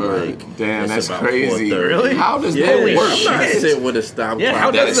sound like damn, that's about crazy. 4:30. Really? How does that work? I'm not sitting with a stop clock. how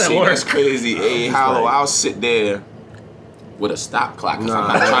does that work? That's crazy. Hey, Hollow, I'll sit there with a stop clock because I'm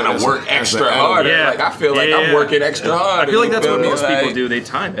not trying to work extra hard. Like I feel like I'm working extra hard. I feel like that's what most people do. They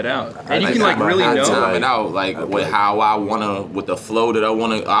time it out, and you can like really know. Time it out, like with how I wanna, with the flow that I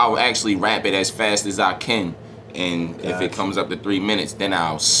wanna. I'll actually rap it as fast as I can, and if it comes up to 3 minutes, then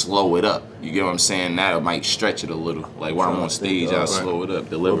I'll slow it up. You get what I'm saying? That might stretch it a little. Like while I'm on stage, I'll slow it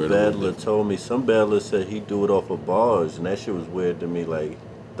up, deliver it. Battler told me some battler said he do it off of bars, and that shit was weird to me. Like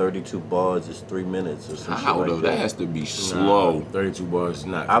 32 bars is 3 minutes or something. How though? That has to be slow. 32 bars is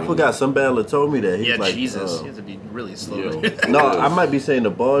not. I forgot. Some battler told me that. He's like, Jesus, you have to be really slow. No, I might be saying the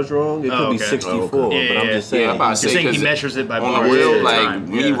bars wrong. It could be 64, but I'm just saying. I'm about to say, he measures it by on bars. the real, like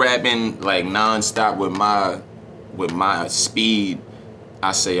me rapping like non-stop with my speed.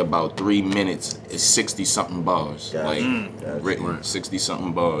 I say about 3 minutes is 60 something bars. Written 60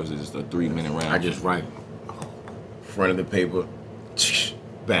 something bars is the 3 minute round. I just write front of the paper.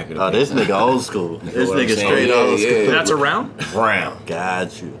 Back of the paper. This nigga old school. This nigga straight old school. That's a round? Round.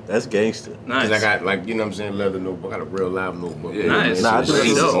 Got you. That's gangster. Nice. Cause I got like, you know what I'm saying, leather notebook. I got a real live notebook. Yeah, nice. Nah,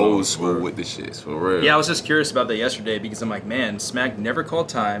 I old school with the shit, for real. Yeah, I was just curious about that yesterday because I'm like, man, Smack never called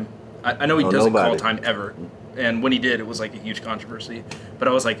time. I know he doesn't call time ever. And when he did, it was like a huge controversy. But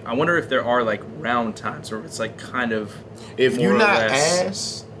I was like, I wonder if there are like round times or if it's like kind of. If you're not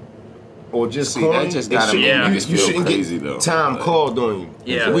ass or just that just gotta make niggas you feel shouldn't crazy get though. Time called on you.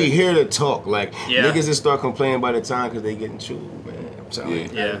 Yeah. We here to talk. Like niggas just start complaining by the time because they getting chewed, man. I'm telling you.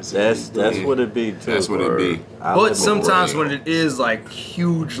 Yeah. That's what it be too. That's what it be. But sometimes when it is like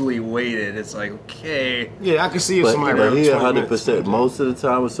hugely weighted, it's like, okay. Yeah, I can see if somebody. But he 100%. Most of the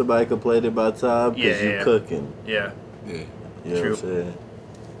time when somebody complaining about time, because you cooking. Yeah. You know what I'm saying?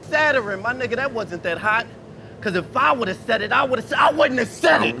 Saturn, my nigga, that wasn't that hot. Cause if I would have said it, I wouldn't have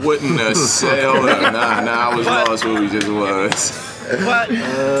said it. I wouldn't have said it. Nah, I was lost where we just was. But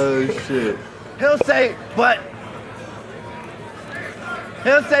oh shit. He'll say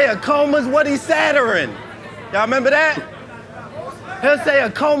a coma's what he's Saturn. Y'all remember that? He'll say a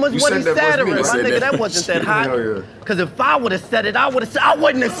coma's what he's Saturn. My nigga, that wasn't that hot. Cause if I would have said it, I wouldn't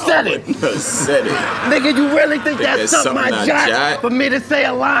have said it. Nigga, you really think that's something I jot? For me to say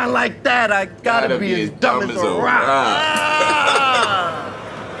a line like that, I gotta be as dumb as a rock.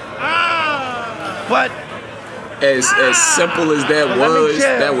 But as simple as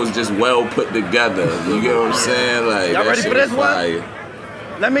that was just well put together. You get what I'm saying? Like, y'all ready for this one?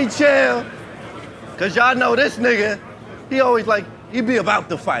 Let me chill. Cause y'all know this nigga, he always like, he be about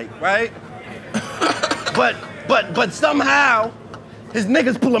the fight, right? But somehow, his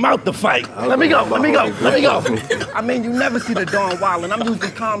niggas pull him out the fight. Let me go. I mean, you never see the Don Wildin'. I'm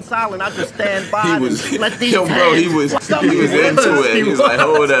using calm silent. I just stand by and let these he was into it. He was like,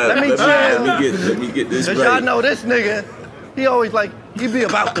 hold up. Let me chill. Let me get this right. Cause y'all know this nigga, he always like, he be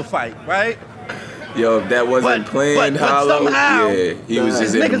about the fight, right? Yo, if that wasn't planned, but Hollow, somehow, yeah, he was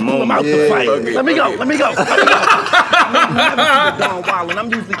just in the niggas pull him moment. out the fight. Fuck it, Let me go. fuck Let me go. Let me go. I'm never Don Wildin'.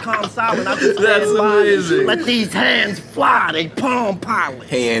 I'm usually calm, silent. I just stand by. amazing. Let these hands fly. They palm pilot.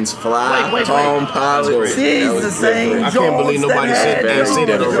 Hands fly, Wait. palm pilot. Jeez, the same. I can't believe nobody said that. Say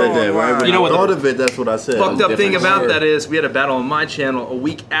that already. Right? When You know I what thought of it, that's what I said. Fucked up thing different about word. that is we had a battle on my channel a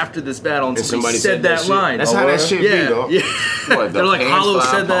week after this battle, and somebody said that shit. line. That's how that shit yeah, be, though. yeah. What, They're like, hands Hollow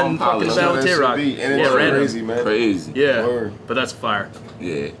fly, said that palm in fucking pilot. battle with Tay Roc. Yeah, random. Crazy, man. Crazy. Yeah, Word. but that's fire.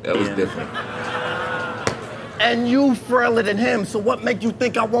 Yeah, that was different. And you frailer than him, so what make you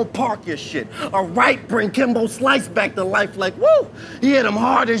think I won't park your shit? A right bring Kimbo Slice back to life like, woo! He hit him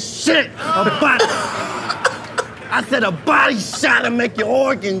hard as shit. I said a body shot to make your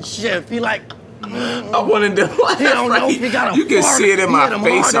organs shift. He like, I wanted to laugh. He don't know if he got a You can fart. see it in He my hit him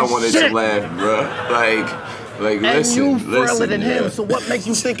face. hard I as wanted shit. to laugh, bro. Like, and listen, you frailer than him, yeah. so what makes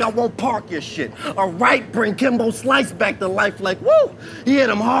you think I won't park your shit? A right bring Kimbo Slice back to life like, woo! He hit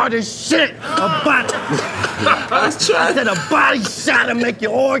him hard as shit. I said a body shot to make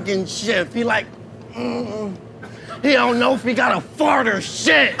your organs shift. He like, He don't know if he got a fart or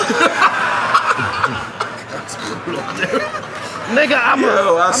shit. Nigga,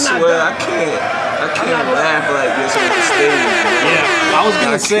 I swear, I can't laugh like this on the stage. Yeah, I was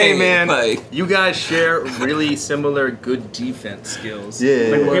gonna say, man, like, you guys share really similar good defense skills. Yeah.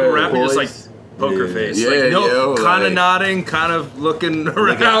 Like when people rapping, just Boys. like poker face. Yeah, like, no, kind of like- nodding, kind of looking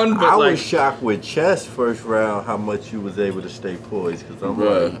around, but I like. was shocked with Chess first round how much you was able to stay poised because I'm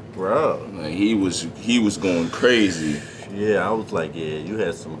like, bro. Like he was going crazy. Yeah, I was like, yeah, you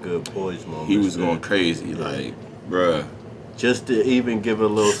had some good poise moments. He was man. going crazy, like, bruh. Just to even give a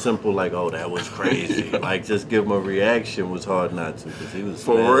little simple, like, oh, that was crazy. Like, just give him a reaction was hard not to, because he was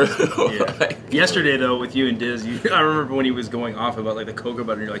For fast. real. Yeah. Like, Yesterday though, with you and Diz, I remember when he was going off about like the cocoa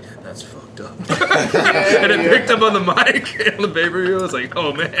butter, and you're like, "That's fucked up," and it picked up on the mic on the pay-per-view. I was like,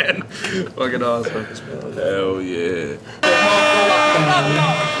 "Oh man, fucking awesome!" hell yeah.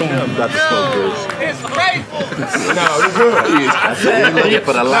 I'm about to smoke this. It's painful. No, we good. I said, we looking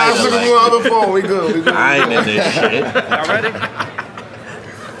for the lighter. Look Like, on the phone. We good. We good. I ain't in this shit. Y'all ready?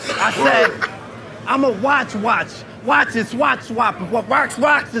 I said, I'ma watch. Watch is swap. What rocks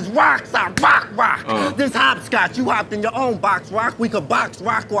is rocks. I rock. This hopscotch, you hopped in your own box rock. We could box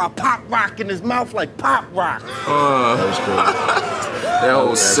rock or I pop rock in his mouth like pop rock. That was cool. That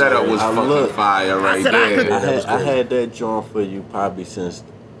whole setup was I fucking look- fire right said I there. could- I had that joint for you probably since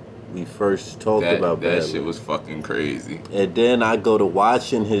we first talked about that that. shit was fucking crazy. And then I go to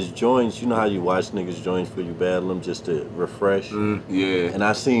watching his joints. You know how you watch niggas' joints for you battle them just to refresh? Yeah. And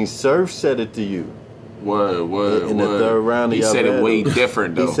I seen Surf said it to you. Word. In the third round of He y'all said it battle. way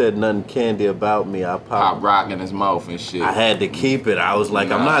different though. He said nothing candy about me. I pop pop. rock in his mouth and shit. I had to keep it. I was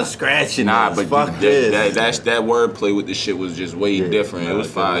like, I'm not scratching Nah, this. but Fuck this. that wordplay with the shit was just way different. It was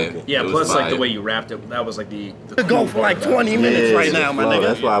fire. Yeah, It was plus like fire. the way you rapped it, that was like the To go for like 20 minutes right now, my nigga.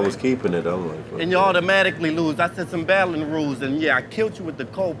 That's why I was keeping it. I'm like, And you automatically lose. I said some battling rules, and yeah, I killed you with the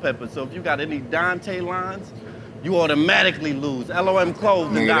cold pepper. So if you got any Dante lines, you automatically lose.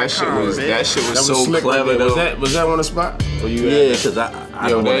 LOMclothing.com, Nigga, that shit was so slick right clever there. though. Was that on the spot? Or you yeah, because I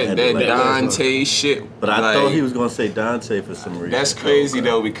Yo, don't want to that Dante shit. But I like, thought he was gonna say Dante for some reason. That's crazy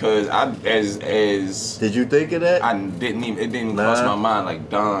though, because I as Did you think of that? I didn't even, it didn't cross my mind like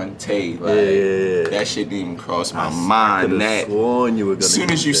Dante. Like Yeah. that shit didn't even cross my I mind. could've That sworn you were gonna. as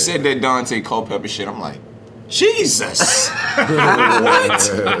soon as you use that. said that Dante Culpepper shit, I'm like, Jesus. What?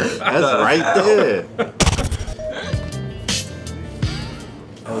 That's right there.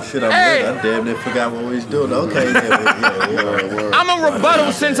 Oh shit, I'm Hey. good. I damn near forgot what we was doing. Okay, yeah. I'm a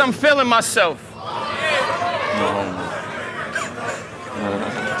rebuttal since I'm feeling myself.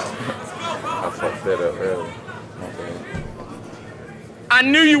 I fucked that up early. I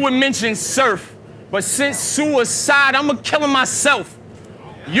knew you would mention Surf, but since suicide, I'm killing myself.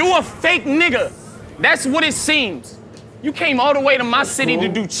 You a fake nigga. That's what it seems. You came all the way to my city to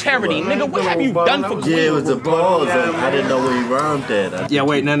do charity. Nigga, what have you done for Yeah, it Queens? was a pause. I didn't know where he rhymed at. Yeah,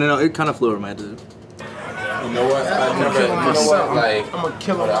 wait, no, it kind of flew over my head. You know what? Like, I'm a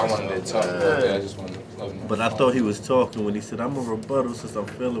killer. I wanted to talk about that. I just wanted to plug my But I thought he was talking when he said, I'm a rebuttal since I'm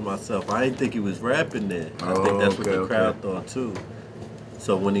feeling myself. I didn't think he was rapping there. I think that's what the crowd thought too.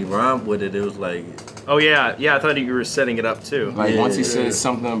 So when he rhymed with it, it was like... Oh yeah, I thought you were setting it up too. Like once he said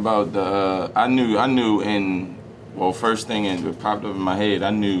something about the, I knew in, well, first thing that popped up in my head, I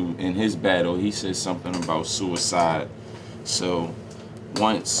knew in his battle he said something about suicide. So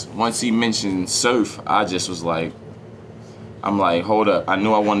once he mentioned Surf, I just was like, I'm like, hold up. I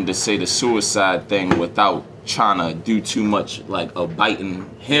knew I wanted to say the suicide thing without trying to do too much like of biting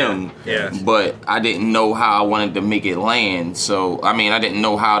him. Yeah. But I didn't know how I wanted to make it land. So I mean, I didn't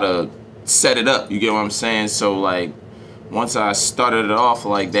know how to set it up. You get what I'm saying? So like, once I started it off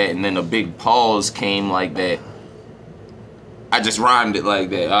like that, and then a big pause came like that, I just rhymed it like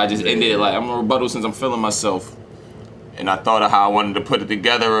that. I just ended it like, I'm gonna rebuttal since I'm feeling myself. And I thought of how I wanted to put it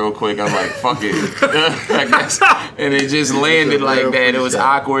together real quick. I'm like, fuck it. I guess. And it just landed like that. It was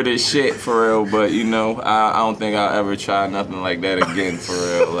awkward as shit for real. But you know, I don't think I'll ever try nothing like that again for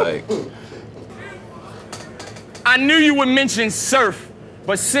real. Like, I knew you would mention surf,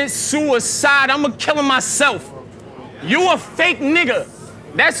 but since suicide, I'ma kill myself. You a fake nigga.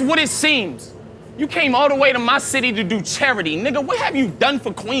 That's what it seems. You came all the way to my city to do charity. Nigga, what have you done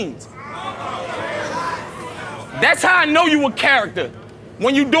for Queens? That's how I know you a character.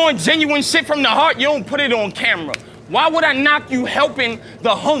 When you doing genuine shit from the heart, you don't put it on camera. Why would I knock you helping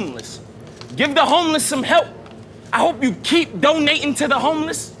the homeless? Give the homeless some help. I hope you keep donating to the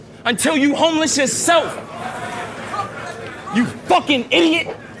homeless until you homeless yourself. You fucking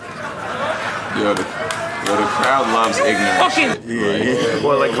idiot. yo, the crowd loves ignorance. Fucking Yeah.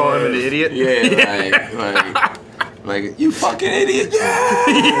 What, like call him an idiot? Yeah, like you fucking idiot.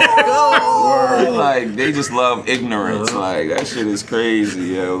 Yeah. Like they just love ignorance. Like that shit is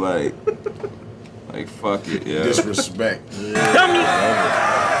crazy, yo. Like fuck it, yo. Disrespect. dummy.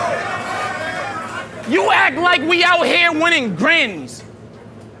 You act like we out here winning Grammys.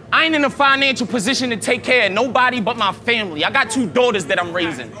 I ain't in a financial position to take care of nobody but my family. I got 2 daughters that I'm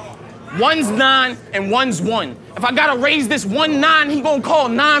raising. One's 9 and one's 1. If I gotta raise this 1-9, he gonna call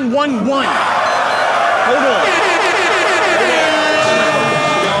 911. Hold on.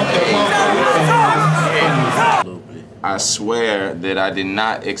 I swear that I did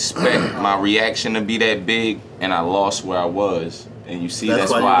not expect my reaction to be that big, and I lost where I was. And you see,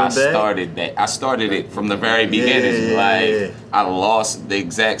 that's why I started that. I started it from the very beginning. Like, I lost the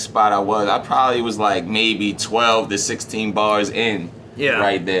exact spot I was. I probably was like maybe 12 to 16 bars in.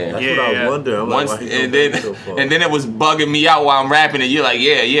 Right there. That's what I was wondering. Once, and then it was bugging me out while I'm rapping it. You're like,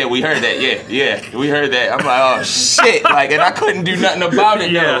 yeah, we heard that. Yeah, we heard that. I'm like, oh shit. Like, and I couldn't do nothing about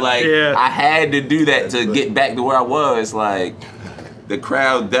it though. Like, I had to do that to get back to where I was. Like, the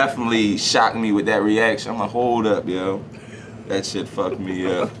crowd definitely shocked me with that reaction. I'm like, hold up, yo. That shit fucked me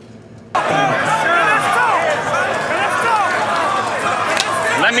up.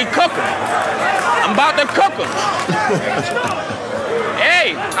 Let me cook him. I'm about to cook him.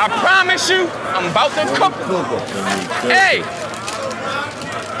 Hey, I promise you, I'm about to cook him. Hey.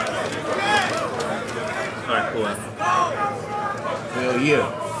 Alright, cool. Hell yeah.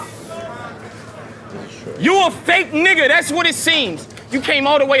 You a fake nigga, that's what it seems. You came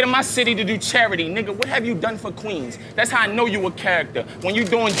all the way to my city to do charity. Nigga, what have you done for Queens? That's how I know you a character. When you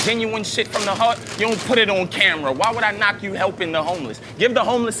doing genuine shit from the heart, you don't put it on camera. Why would I knock you helping the homeless? Give the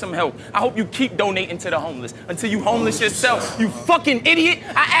homeless some help. I hope you keep donating to the homeless until you homeless yourself. You fucking idiot. You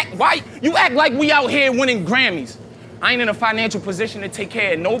act like we out here winning Grammys. I ain't in a financial position to take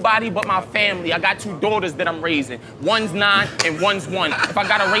care of nobody but my family. I got 2 daughters that I'm raising. One's 9 and one's 1. If I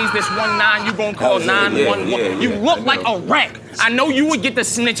gotta raise this 1-9, you gonna call 911. You look like a rat. I know you would get the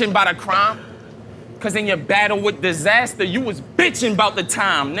snitching by the crime. Cause in your battle with disaster, you was bitching about the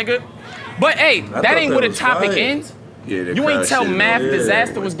time, nigga. But hey, that ain't where the topic ends. You ain't tell Math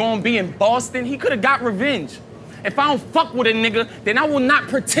Disaster was gonna be in Boston. He could've got revenge. If I don't fuck with a nigga, then I will not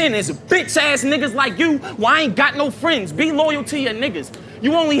pretend it's bitch-ass niggas like you while I ain't got no friends. Be loyal to your niggas.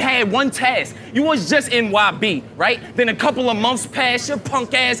 You only had one task. You was just NYB, right? Then a couple of months passed, your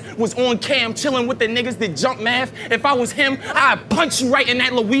punk ass was on cam chilling with the niggas that jump Math. If I was him, I'd punch you right in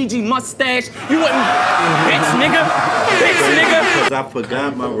that Luigi mustache. You wouldn't, bitch nigga, bitch nigga. Because I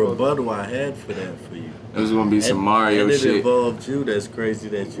forgot my rebuttal I had for that for you. It was gonna be some Mario and shit. it involved you, that's crazy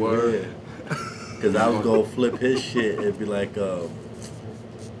that you were. Because I was going to flip his shit and be like, I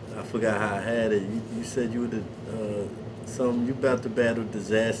forgot how I had it. You said you would you about to battle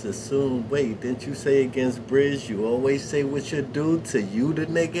disaster soon. Wait, didn't you say against BRIZZ, you always say what you do to you the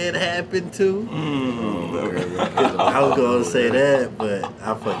nigga it happened to? I was going to say that, but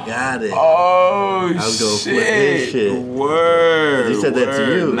I forgot it. Oh, I was going to flip his shit. Word. He said that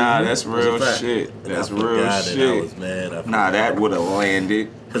to you. Nah, that's real shit. That's real shit. I was mad. Nah, that would have landed.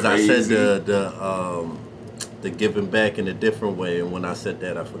 Because I said the giving back in a different way, and when I said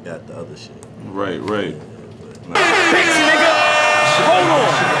that, I forgot the other shit. Right. Bitch, nigga! Hold on!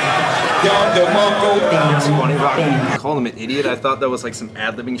 It's funny, Rock. You call him an idiot. I thought that was like some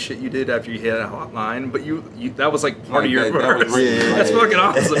ad-libbing shit you did after you hit a hot line, but you that was like part of your verse. That's fucking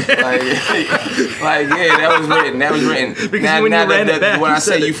awesome. That was written. That was written. Because when I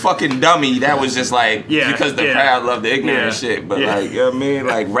say you fucking dummy, that was just like because the crowd loved the ignorant shit. But like, you know what I mean?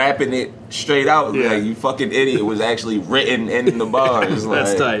 Like rapping it straight out, like you fucking idiot was actually written in the bars.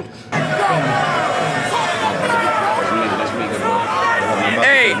 That's tight.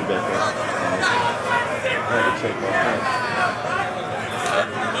 Hey.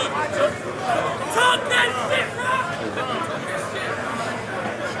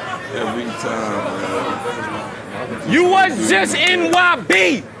 Every time, You was just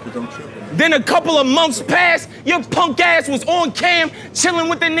NYB. Then a couple of months passed, your punk ass was on cam, chilling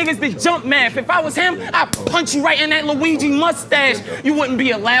with the niggas that jump math. If I was him, I'd punch you right in that Luigi mustache. You wouldn't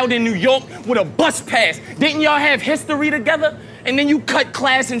be allowed in New York with a bus pass. Didn't y'all have history together? And then you cut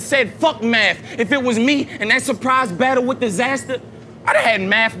class and said, fuck math. If it was me and that surprise battle with disaster, I'd have had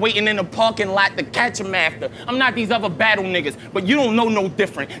math waiting in the parking lot to catch him after. I'm not these other battle niggas, but you don't know no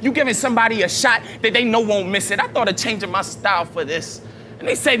different. You giving somebody a shot that they know won't miss it. I thought of changing my style for this. And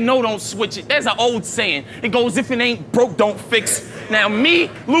they said, no, don't switch it. There's an old saying. It goes, if it ain't broke, don't fix. Now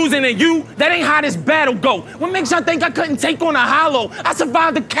me losing to you, that ain't how this battle go. What makes y'all think I couldn't take on a hollow? I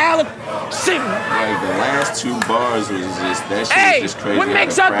survived the Cali shit. Like the last two bars was just, that shit was just crazy. What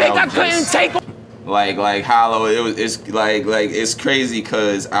makes y'all think I couldn't take on? Like Hollow, it's it's crazy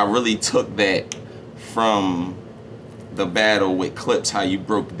because I really took that from the battle with Clips, how you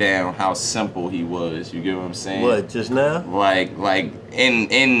broke down how simple he was. You get what I'm saying? What, just now? Like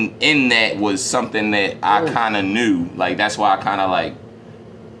in that was something that I kind of knew. Like that's why I kind of like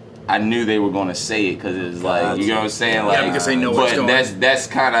I knew they were gonna say it because it was like, you know what I'm saying? Like, because they know what's going on. But that's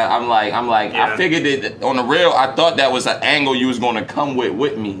kind of I'm like I figured it on the real. I thought that was an angle you was gonna come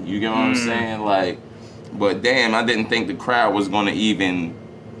with me. You get what I'm saying? Like, but damn, I didn't think the crowd was gonna even.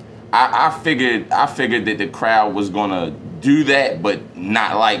 I figured that the crowd was gonna do that, but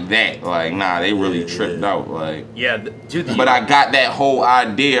not like that. Like, nah, they really tripped out. Like, dude. But I got that whole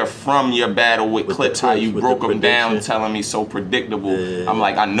idea from your battle with Clips, how you broke them down, telling me so predictable. I'm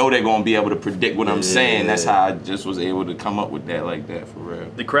like, I know they're gonna be able to predict what I'm saying. That's how I just was able to come up with that like that for real.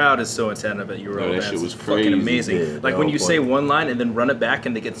 The crowd is so attentive at your that shit was crazy. Fucking amazing. Like when you say one line and then run it back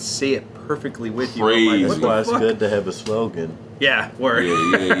and they get to say it perfectly with you. Crazy. Like, That's why it's good to have a slogan. Yeah, word.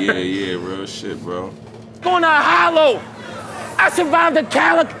 Yeah, real shit, bro. On a hollow. I survived the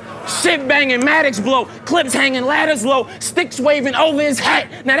Calic, shit banging, Maddox blow, Clips hanging, ladders low, sticks waving over his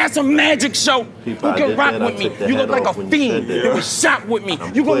hat. Now that's a magic show. You can rock with me. You look like a fiend. You was shot with me.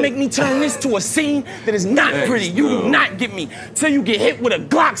 You gonna make me turn this to a scene that is not pretty. You will not get me till you get hit with a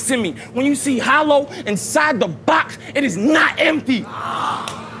Glock semi. When you see hollow inside the box, it is not empty.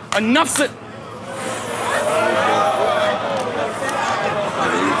 Enough said.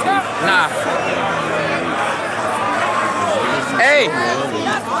 Nah. Hey.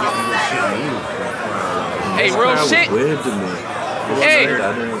 Hey, real shit. Hey.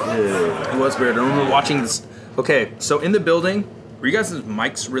 It was weird. I remember watching this. Okay, so in the building, were you guys'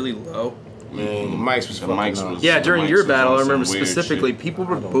 mics really low? Man, the mics was fucking Yeah, during your battle, I remember specifically people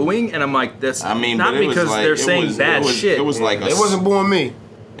were booing, and I'm like, this. I mean, not but it because was like, they're saying bad shit. It was like it wasn't booing me.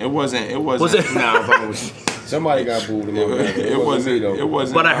 It wasn't. Was it? Nah, somebody got booed. It wasn't. It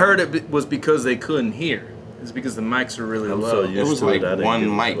wasn't. But I heard it was because they couldn't hear. It's because the mics were really low. It was like one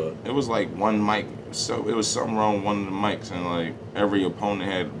mic. It was like one mic. So it was something wrong with one of the mics, and like every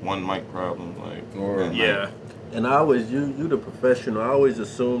opponent had one mic problem. Like, yeah. And I always, you the professional. I always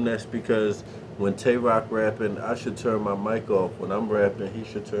assume that's because when TAY ROC rapping, I should turn my mic off. When I'm rapping, he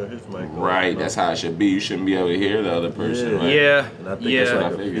should turn his mic off. Right, that's how it should be. You shouldn't be able to hear the other person. Like, And I think it's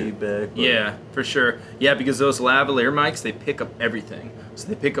like a feedback. Yeah, for sure. Yeah, because those lavalier mics, they pick up everything. So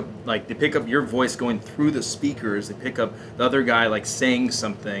they pick up your voice going through the speakers. They pick up the other guy like saying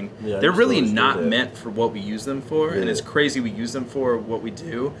something. Yeah, they're really not meant for what we use them for, and it's crazy we use them for what we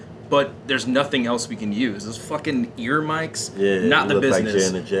do. But there's nothing else we can use. Those fucking ear mics, not the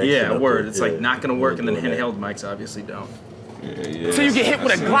business. Like Janet word. It's like not gonna work, and then handheld mics obviously don't. So you get hit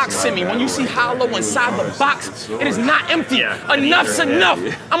with a Glock semi. When you see hollow inside the box, it is not empty. Enough's enough.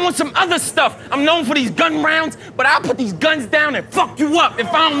 I'm on some other stuff. I'm known for these gun rounds, but I'll put these guns down and fuck you up.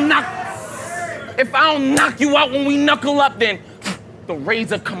 If I don't knock you out when we knuckle up, then the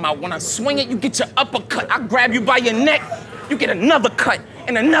razor come out. When I swing it, you get your uppercut. I grab you by your neck, you get another cut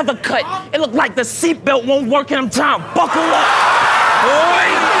and another cut. It look like the seatbelt won't work and I'm trying to buckle up. Boy!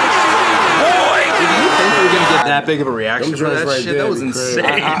 think you were gonna get that big of a reaction for that right shit? That was insane.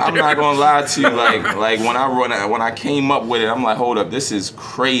 I'm not gonna lie to you. Like when I came up with it, I'm like, hold up, this is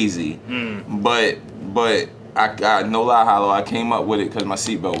crazy. But I no lie, Hollow. I came up with it because my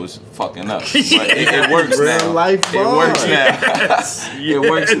seatbelt was fucking up. But it works now. It works now. It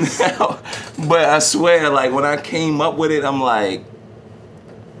works now. But I swear, like when I came up with it, I'm like,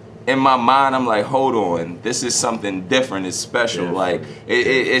 in my mind, I'm like, hold on, this is something different. It's special. Like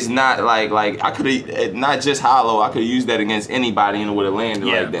it's not like I could have not just Hollow. I could have used that against anybody and it would have landed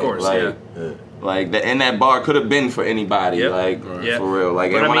like that. Of course, Like that, and that bar could have been for anybody, for real.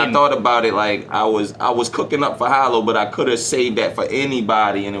 Like, and when I thought about it, like I was cooking up for Hollow, but I could have saved that for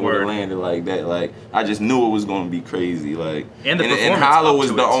anybody, and it would have landed like that. Like I just knew it was going to be crazy. Like, and Hollow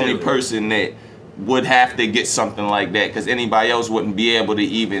was the only person that would have to get something like that, because anybody else wouldn't be able to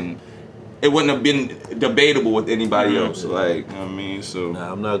even. It wouldn't have been debatable with anybody else. Like, you know what I mean, so.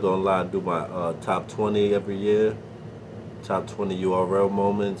 Nah, I'm not gonna lie. I do my top 20 every year. Top 20 URL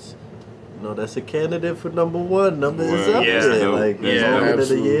moments. No, that's a candidate for #1. Number is up there. Like, moment of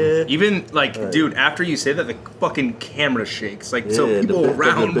the year. Even, like, dude, after you say that, the fucking camera shakes. Like, so people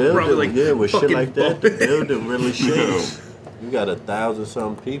around, bro, like, with shit like that, the building really shakes. You got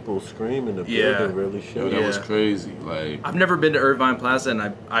 1,000-something people screaming. The building really shakes. That was crazy. Like, I've never been to Irvine Plaza, and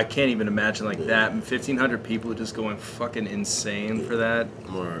I can't even imagine like that. 1,500 people just going fucking insane for that.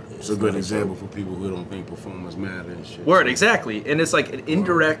 Word. It's a good example for people who don't think performance matter and shit. Word, exactly. And it's like an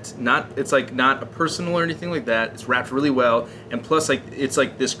indirect, it's like not a personal or anything like that. It's wrapped really well, and plus like it's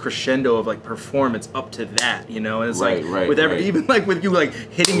like this crescendo of like performance up to that, you know. And it's like with even like with you like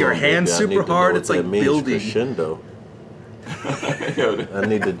hitting your hands super hard, it's like building. Crescendo. I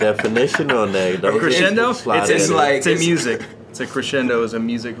need the definition on that. A crescendo? It's a music. It's a crescendo is a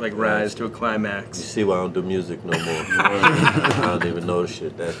music like rise to a climax. You see why I don't do music no more. I don't even know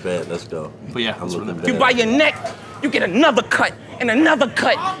shit. That's bad. Let's go. But yeah, you by your neck, you get another cut and another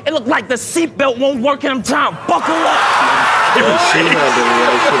cut. It look like the seatbelt won't work and I'm trying to buckle up. He's seen that the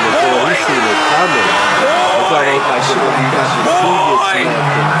reaction before. He's seen it coming. That's why it's like you got to see your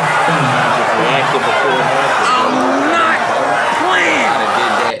just reacting before it happens.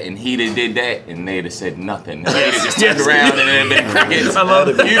 And he'd have did that, and they'd have said nothing. They'd have just turned around and it had been crickets. I love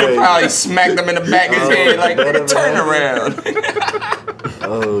it. You'd have probably smacked them in the back of his head, like, turn around.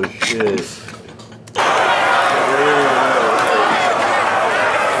 Oh, shit.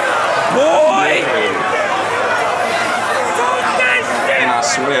 Boy! And I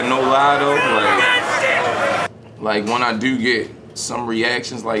swear, no lie though, like when I do get some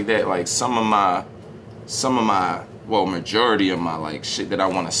reactions like that, like some of my, well, majority of my like shit that I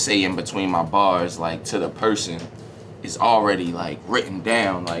want to say in between my bars, like to the person, is already like written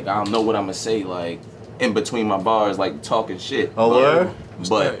down. Like I don't know what I'm gonna say, like in between my bars, like talking shit. Oh, word?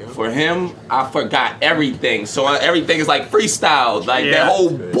 But for him, I forgot everything. So everything is like freestyle. Like that whole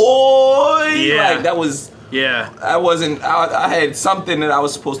boy, like that was. I wasn't. I had something that I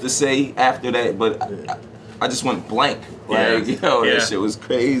was supposed to say after that, but I just went blank. Like, yo, that shit was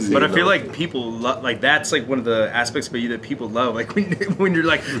crazy. But I feel like people like that's like one of the aspects of you that people love. Like when you're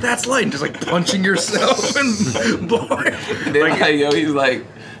like, that's light, and just like punching yourself and boy. Like, yo, he's like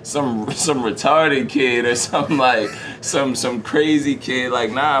some retarded kid or something, like some crazy kid.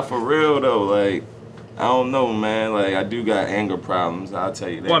 Like, nah, for real though. Like, I don't know, man. Like, I do got anger problems. I'll tell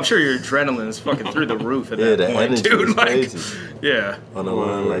you that. Well, I'm sure your adrenaline is fucking through the roof at Yeah, that the point, energy dude. is Like, crazy. yeah. On a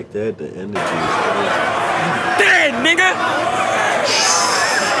line like that, the energy is crazy. Dead, nigga!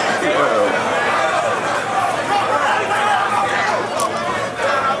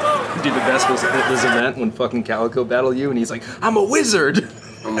 Dude, the best was at this event when fucking Calico battled you, and he's like, "I'm a wizard."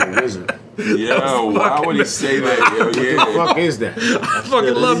 I'm a wizard. Yo, why would he say that? Yo, What the fuck is that? I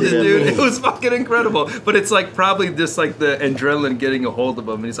fucking loved it, dude. It was fucking incredible. But it's like probably just like the adrenaline getting a hold of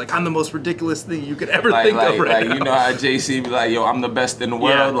him, and he's like, "I'm the most ridiculous thing you could ever think of right now." You know how JC be like, "Yo, I'm the best in the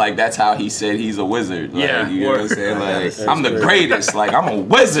world." Like that's how he said he's a wizard. Like, you know what I'm saying? Like I'm the greatest. Like I'm a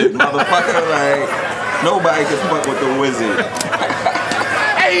wizard, motherfucker. Like nobody can fuck with the wizard.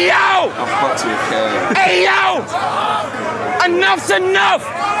 Hey yo! I fucks with Cal. Hey yo! Enough's enough!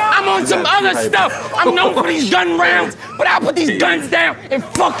 I'm on some other stuff. I'm known for these gun rounds, but I'll put these guns down and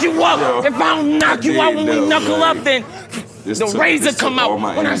fuck you up. Yo, if I don't knock you out when we knuckle up, then the razor come out.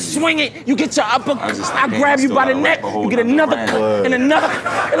 When I swing it, you get your upper. I grab you by the neck, you get another cut and another.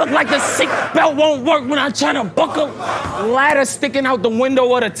 It look like the seat belt won't work when I try to buckle. Ladder sticking out the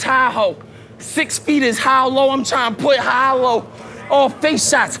window of the Tahoe. 6 feet is how low. I'm trying to put high low. All face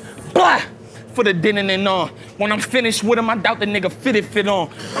shots. Blah. For the dinner and on. When I'm finished with him, I doubt the nigga fit on.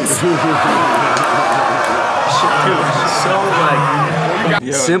 So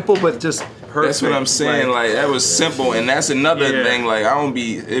like simple, but just perfect. That's what I'm saying. Like that was simple, and that's another thing. Like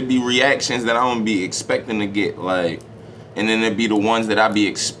it'd be reactions that I don't be expecting to get. Like, and then it'd be the ones that I be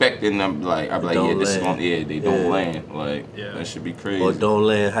expecting. I'd be like, yeah, this is gonna, they don't land. Like that should be crazy. Or don't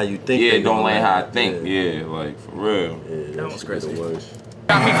land how you think. Yeah, don't land how I think. Yeah, like for real. Yeah, that was crazy.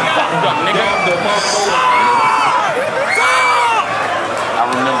 Got me fucked up, nigga. I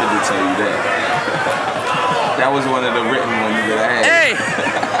remember to tell you that. That was one of the written ones that I had. Hey!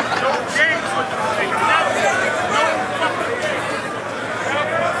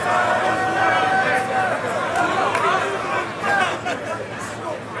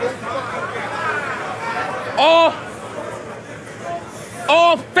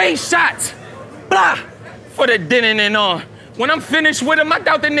 All face shots. Blah! For the dinning and on. When I'm finished with him, I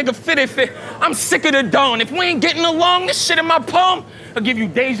doubt that nigga fit. I'm sick of the dawn. If we ain't getting along, this shit in my palm, I'll give you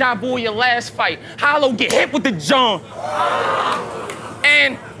deja vu your last fight. Hollow get hit with the John.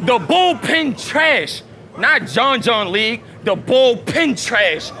 And the bullpen trash. Not John League, the bullpen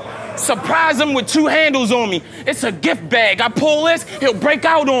trash. Surprise him with 2 handles on me. It's a gift bag. I pull this, he'll break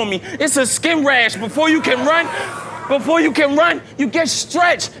out on me. It's a skin rash. Before you can run, you get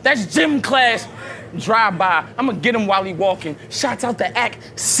stretched. That's gym class. Drive by, I'ma get him while he walking. Shots out the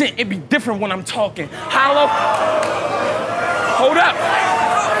accent, it be different when I'm talking. Hollow, hold up.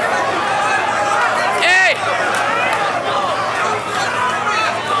 Hey!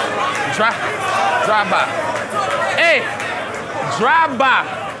 Drive by. Hey, drive by.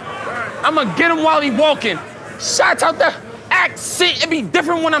 I'ma get him while he walking. Shots out the accent, it be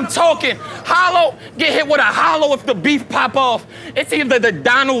different when I'm talking. Hollow, get hit with a hollow if the beef pop off. It's either the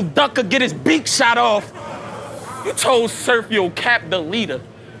Donald Duck or get his beak shot off. You told Surf you'll cap the leader.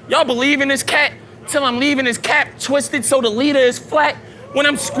 Y'all believe in this cat till I'm leaving his cap twisted so the leader is flat when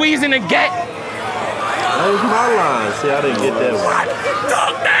I'm squeezing the gat. That was my line. See, I didn't get that one.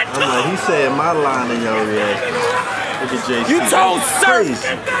 I'm like, he said my line in your reaction. Look at JC. You told Surf.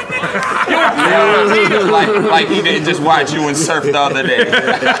 like he didn't just watch you and Surf the other day.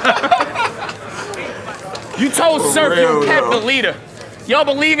 You told Surf you'll cap the leader. Y'all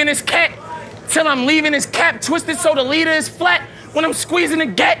believe in this cat till I'm leaving his cap twisted so the leader is flat. When I'm squeezing the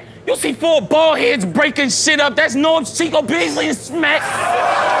gat, you'll see 4 ball heads breaking shit up. That's Norm, Chico, Beasley, and Smack.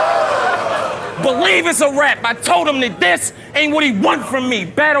 Believe it's a rap. I told him that this ain't what he want from me.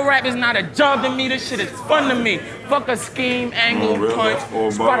 Battle rap is not a job to me. This shit is fun to me. Fuck a scheme, angle, punch.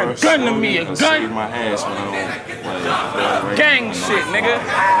 It's about a gun to me. A gun. Gang shit, nigga.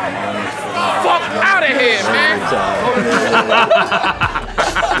 Fuck out of here, man.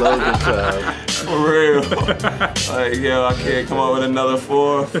 Slogan time. For real. Like, yo, I can't come up with another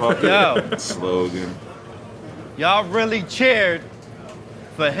 4. Fuck it. Slogan. Y'all really cheered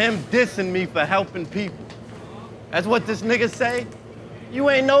for him dissing me for helping people. That's what this nigga say? You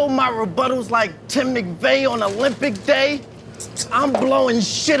ain't know my rebuttals like Tim McVeigh on Olympic Day? I'm blowing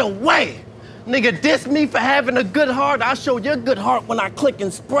shit away. Nigga diss me for having a good heart. I'll show your good heart when I click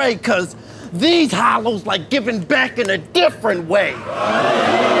and spray, cause these hollows like giving back in a different way.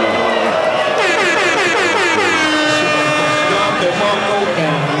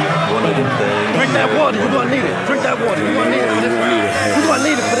 Drink that water, you're gonna need it. Drink that water, you're gonna need it for this round. You're gonna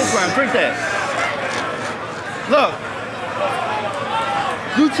need it for this round, drink that. Look,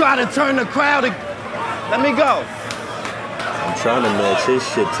 you try to turn the crowd, let me go. I'm trying to match his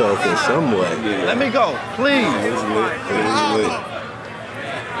shit talk in some way. Let me go, please.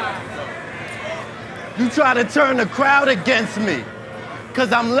 You try to turn the crowd against me,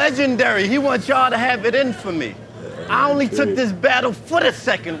 cause I'm legendary. He wants y'all to have it in for me. I only took this battle for the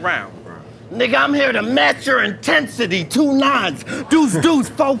 2nd round. Nigga, I'm here to match your intensity. 2 9s, deuce,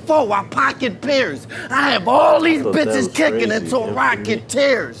 4-4, I pocket pairs. I have all these bitches kicking until rocket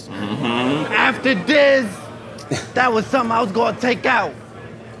tears. After this, that was something I was gonna take out.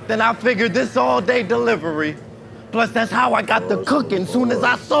 Then I figured this all-day delivery. Plus, that's how I got the cooking. Soon as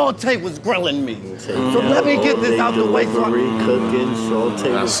I saw Tay was grilling me. So let me get this out the way so I can cooking,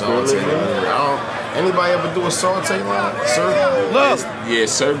 saute was grilling me. Anybody ever do a saute line? Surf? Look. Yeah,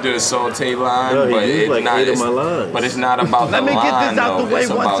 Surf did a saute line, Yo, but it's like not. But it's not about Let the me line. get this out the way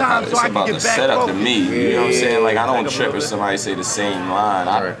one time so I can get the back setup to focused. me. You know what I'm saying? Like I don't trip if somebody say the same line.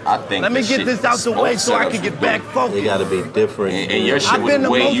 I think. Let me get this out the way so I can get back focused. It gotta be different. And your shit was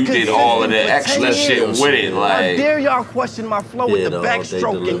way. You did all of the extra shit with it. I Like dare y'all question my flow with the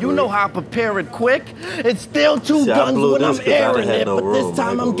backstroke, and you know how I prepare it quick. It's still 2 guns when I'm airing it, but this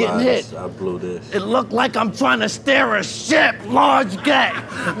time I'm getting hit. I blew this. It looked like I'm trying to steer a ship. Large gap.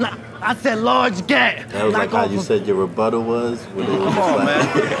 Nah, I said large gap. That was like how you said your rebuttal was? When it was Come on, man.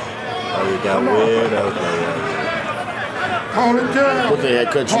 Oh, you got weird? Okay, Hold it down. What they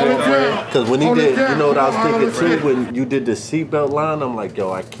had cut you Hold it off, down. Because when he Hold it did, down. you know what I was Hold it thinking too? down. When you did the seatbelt line, I'm like,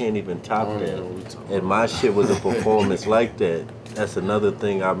 yo, I can't even top that. And my shit was a performance like that. That's another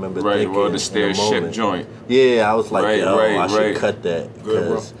thing I remember thinking. Well, the in stair ship moment. joint. Yeah, I was like, yo, I should right. cut that.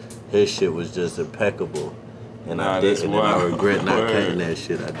 Because his shit was just impeccable. And Nah, I that's didn't, and I wild. regret not Word. cutting that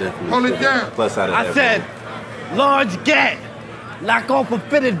shit. I definitely Hold it should've. down. Plus, I said, large gat. Knock off a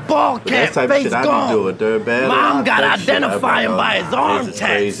fitted ball But that cap, type of face shit I gone. be doing during battle. Mom got that shit, identify him by his arm this is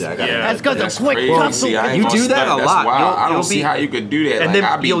tats. crazy. I gotta That's because That's a quick crazy. tussle. See, I ain't You gonna do that stunt. a That's lot. wild. I You'll don't see be- how you could do that. and Like,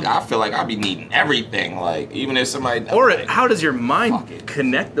 then I feel like I be needing everything. Like, even if somebody. Or like, how does your fuck mind it.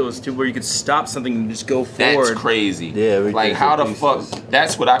 connect those two where you could stop something and just go forward? That's crazy. Yeah, everything's like how the in fuck? pieces.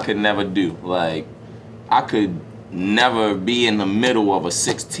 That's what I could never do. Like, I could never be in the middle of a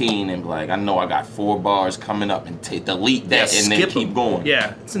 16 and be like, I know I got 4 bars coming up and delete that and then skip keep them. going.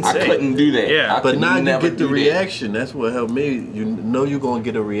 Yeah, it's insane. I couldn't do that. Yeah. I But could now you never get the do that. reaction. That's what helped me. You know you're gonna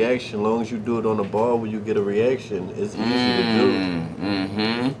get a reaction. As long as you do it on the ball where you get a reaction, it's easy to do.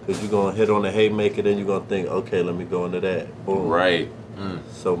 Mm-hmm. Because you're gonna hit on the haymaker, then you're gonna think, okay, let me go into that. Boom. Right.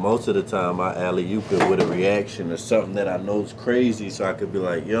 So most of the time I alley-oop it with a reaction or something that I know is crazy, so I could be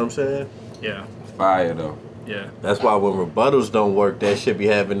like, you know what I'm saying? Yeah. Fire though. Yeah. That's why when rebuttals don't work, that shit be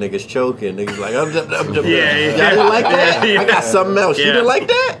having niggas choking. Niggas like, I'm Yeah. Y'all didn't like that? Yeah. I got something else. You Yeah. didn't like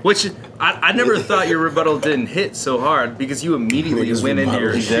that? Which I never thought your rebuttal didn't hit so hard because you immediately Niggas went into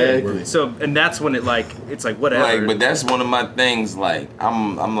your Exactly. shit. So and that's when it's like whatever. Like, but that's one of my things. Like,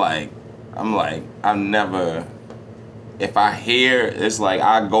 I'm like, I never. If I hear, it's like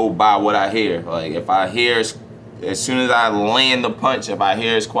I go by what I hear. Like, if I hear, as soon as I land the punch, if I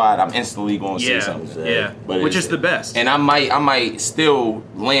hear it's quiet, I'm instantly going to say something. Yeah. But Which it's- is the best. And I might still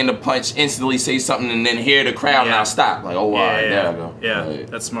land the punch, instantly say something, and then hear the crowd and I'll stop. Like, oh, all right, there I go. Yeah, Like,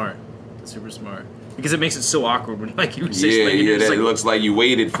 that's smart. That's super smart. Because it makes it so awkward when like you say yeah, something and you're that just like, looks like you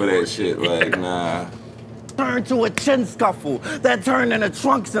waited for that shit. Like, nah. Turned to a chin scuffle that turned into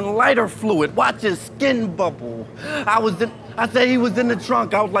trunks and lighter fluid. Watch his skin bubble. I said he was in the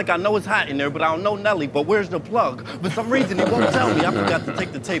trunk. I was like, I know it's hot in there, but I don't know Nelly. But where's the plug? For some reason, he won't tell me. I forgot to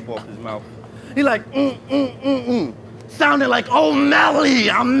take the tape off his mouth. He like, sounded like, oh,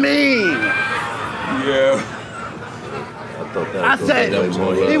 Nelly, I'm mean. Yeah. I thought that I was said, way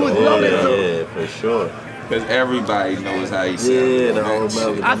more he was love. loaded. Yeah, for sure. Because everybody knows how he sounds. Yeah, the whole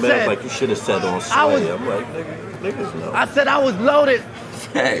melody. I The man's said- like, you should have said on Sway. I'm like, niggas know. I said I was loaded.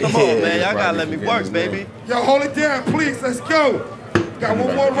 Hey. Come on, man. Y'all gotta let me work, baby. Yo, hold it down, please. Let's go. Got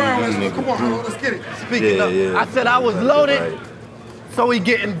one more round. Let's go. Come on, let's get it. Speaking Yeah, of, yeah. I said I was loaded. Right. So he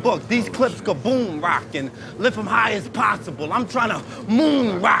getting booked. These clips could boom rock and lift him high as possible. I'm trying to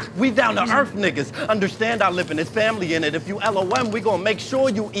moon rock. We down to earth niggas. Understand I live in this family in it. If you LOM, we gonna make sure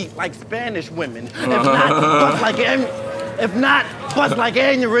you eat like Spanish women. If not, bust like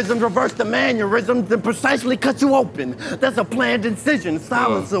aneurysms, reverse the mannerisms, then precisely cut you open. That's a planned incision.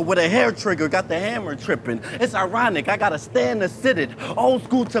 Silencer with a hair trigger, got the hammer tripping. It's ironic, I gotta stand to sit it. Old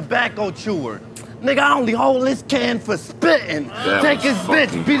school tobacco chewer. Nigga, I only hold this can for spitting. Take his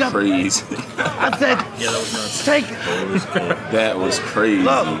bitch, beat up. Crazy. I said, yeah, that was nuts. That was crazy.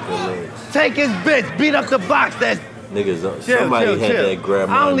 Look, take his bitch, beat up the box. That's Niggas, chill, somebody chill, had chill. that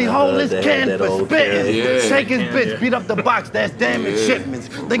grandma. I only hold this that had can that for old spitting. can. Yeah. Take his bitch, yeah. beat up the box. That's damaged Yeah. shipments.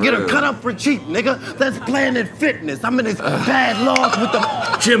 They get her cut up for cheap, nigga. That's Planet Fitness. I'm in this bad laws with the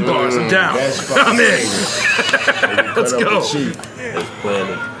Gym bars, I'm down. That's I'm in. fine. Let's Cut up go. the cheek. It's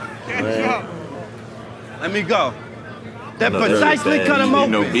planning. Let me go. That No, that's precisely bad. cut him You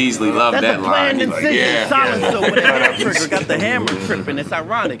open. know, Beasley loved That's that a line. planned He's like, incision. yeah. Silencer with a hair trigger. Got the hammer tripping. It's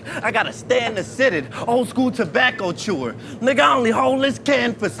ironic. I gotta stand to sit it. Old school tobacco chewer. Nigga, I only hold this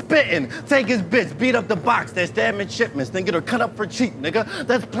can for spitting. Take his bitch, beat up the box. That's damaged shipments. Then get her cut up for cheap, nigga.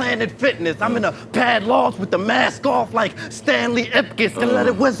 That's Planet Fitness. I'm in a pad loss with the mask off like Stanley Ipkiss. And let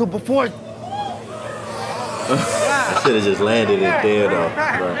it whistle before it. I should have just landed it there though.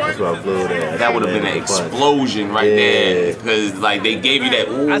 That's why I blew that. That would have been an explosion right there. Because, like, they gave you that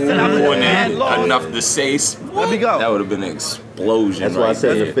ooh, I said I was and mad low. enough to say, Let me go. that would have been an explosion. That's why I right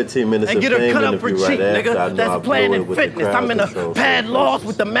said there. the 15 minutes And of get her fame cut up for interview cheap, right after. I nigga. know I That's blew it Planet with the Fitness. crowd I'm in a control, pad so loss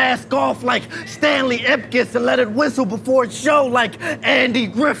with the mask off like Stanley Ipkiss and let it whistle before it show like Andy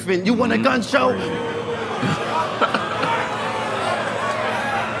Griffin. You want a gun show?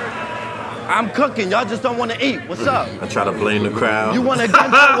 I'm cooking. Y'all just don't want to eat. What's up? I try to blame the crowd. You want a gun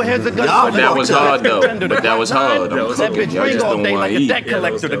show? Well, here's a gun Y'all show. But that was hard, though. But that was hard. I'm That cooking. bitch Y'all ring just all don't day want like to a eat. debt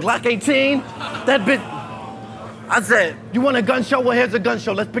collector. The Glock 18, that bitch. I said, you want a gun show? Well, here's a gun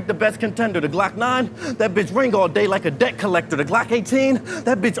show. Let's pick the best contender. The Glock 9, that bitch ring all day like a debt collector. The Glock 18,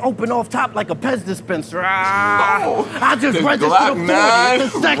 that bitch open off top like a Pez dispenser. I just registered Glock a 40. 9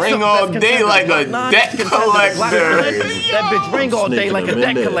 It's a sex ring of all best day contender. like Glock a 9, debt contender. The Glock collector. 10, that bitch ring all day like a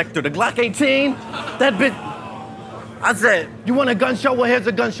debt collector. The Glock 18, that bitch... I said, you want a gun show? Well, here's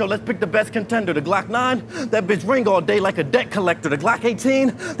a gun show. Let's pick the best contender. The Glock 9, that bitch ring all day like a debt collector. The Glock 18,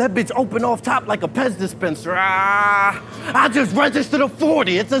 that bitch open off top like a Pez dispenser. I just registered a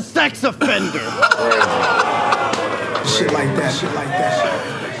 40. It's a sex offender. Shit like that, shit like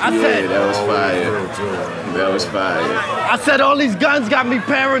that. I said, that was fire. That was fire. I said all these guns got me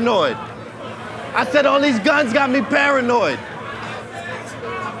paranoid. I said all these guns got me paranoid.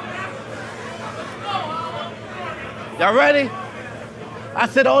 Y'all ready? I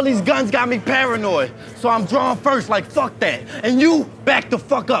said all these guns got me paranoid, so I'm drawing first like fuck that. And you back the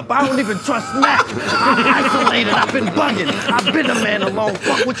fuck up. I don't even trust Mac. I'm isolated, I've been bugging. I've been a man alone.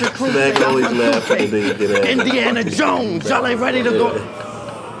 Fuck with your crew. Mac always laughing and then get out. Indiana Jones, y'all ain't ready to go.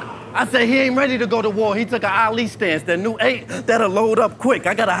 I said he ain't ready to go to war. He took an Ali stance. That new 8, that'll load up quick.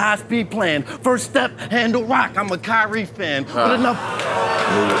 I got a high-speed plan. First step, handle rock. I'm a Kyrie fan. With enough...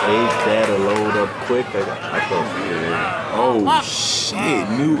 New 8, that'll load up quick. I thought, oh, shit.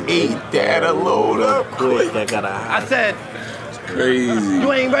 New 8, that'll load up quick. I got a high... I said... Crazy.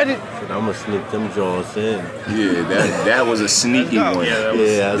 You ain't ready? I'm gonna sneak them jaws in. Yeah, that was a sneaky one.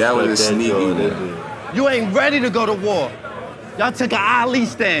 Yeah, that was a sneaky one. You ain't ready to go to war. Y'all took an Ali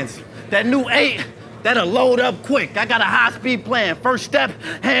stance. That new 8, that'll load up quick. I got a high-speed plan. First step,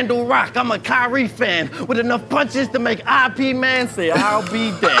 handle rock. I'm a Kyrie fan with enough punches to make IP man say, I'll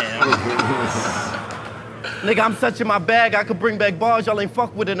be damned. Nigga, I'm such in my bag, I could bring back bars y'all ain't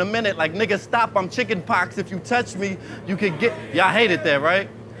fuck with in a minute. Like, nigga, stop, I'm chicken pox. If you touch me, you could get... Y'all hated that, right?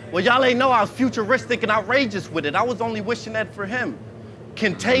 Well, y'all ain't know I was futuristic and outrageous with it. I was only wishing that for him.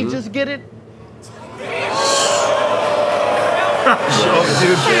 Can Tay just get it?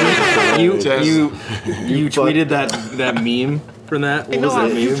 You tweeted that meme from that? What was that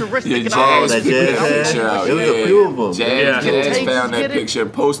meme? Yeah, Jazz picked that picture out. It was a few of them. Jazz found that picture,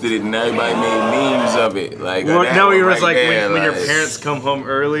 posted it, and everybody made memes of it. Like, well, no, he was right like, there, when your parents come home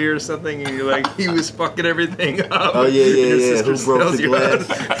early or something, and you're like, he was fucking everything up. Oh, yeah, Your yeah. sister Who broke smells the your glass?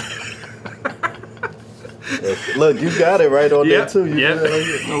 house. Look, you got it right on there, too.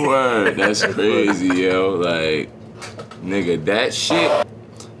 No word. That's crazy, yo. Like, nigga,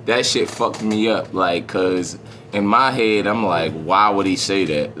 that shit fucked me up. Like, cause in my head, I'm like, why would he say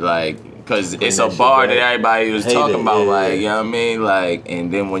that? Like, cause it's a bar that everybody was talking about, like, you know what I mean? Like,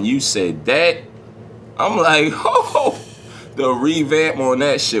 and then when you said that, I'm like, oh, the revamp on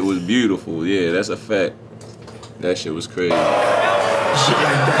that shit was beautiful. Yeah, that's a fact. That shit was crazy. Shit like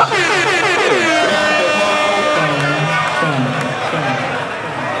that.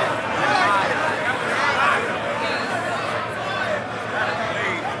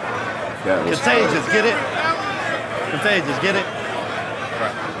 Contagious, get it? Contagious, get it?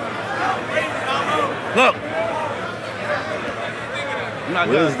 Look. What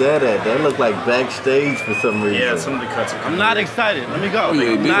is that at? That looked like backstage for some reason. Yeah, some of the cuts are I'm not excited. Let me go. Oh,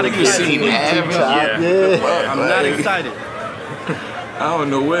 yeah, I'm not excited. Yeah. I'm not excited. I don't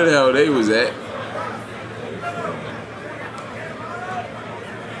know where the hell they was at.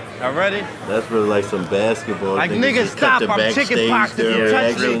 Y'all ready? That's really like some basketball. Like, nigga, stop. I'm chicken pox. If you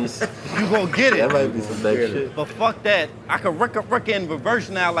touch me, you gon' get it. That might be some next shit. But fuck that. I could rick in reverse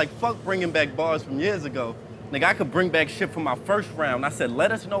now. Like, fuck bringing back bars from years ago. Nigga, I could bring back shit from my first round. I said,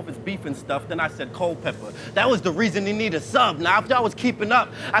 let us know if it's beef and stuff. Then I said, cold pepper. That was the reason he need a sub. Now, if y'all was keeping up,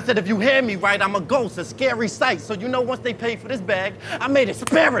 I said, if you hear me right, I'm a ghost, a scary sight. So you know once they pay for this bag, I made a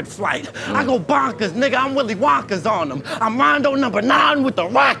spirit flight. I go bonkers, nigga, I'm Willy Wonka's on them. I'm Rondo number 9 with the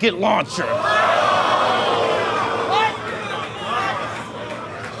rocket launcher.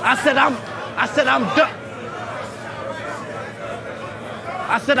 I said,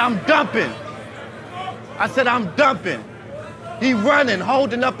 I'm dumping. He running,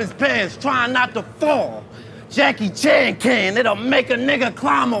 holding up his pants, trying not to fall. Jackie Chan can, it'll make a nigga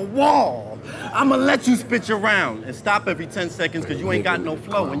climb a wall. I'ma let you spit your round and stop every 10 seconds because you ain't got no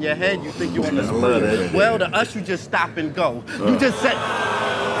flow. In your head, you think you on the spree. Well, to us, you just stop and go. You just said...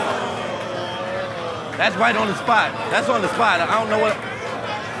 That's right on the spot. That's on the spot. I don't know what...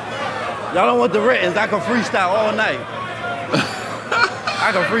 Y'all don't want the writtens. I can freestyle all night.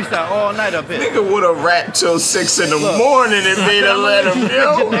 I can freestyle all night up here. Nigga would have rapped till 6 in the morning and made a let him,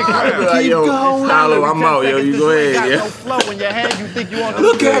 yo. I'd be like, yo, Hollow, I'm out, yo. You go ahead, yeah. No flow in your head, you think you on the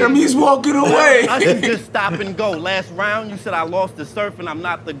Look at him, he's walking away. I should just stop and go. Last round, you said I lost the surf and I'm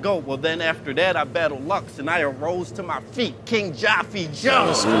not the GOAT. Well, then after that, I battled Lux and I arose to my feet. King Jaffe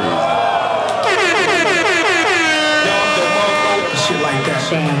Joe. Shit like that.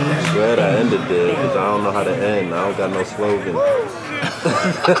 I'm glad I ended there because I don't know how to end. I don't got no slogan.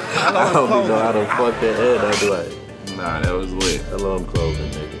 I don't even know how to fucking end. I'd be like, nah, that was lit. Hello, I'm closing,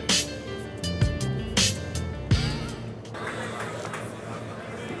 nigga.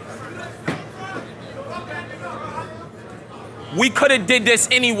 We could have did this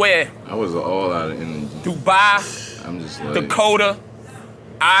anywhere. I was all out of energy. Dubai, I'm just like, Dakota,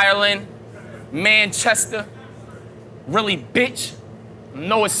 Ireland, Manchester. Really, bitch. I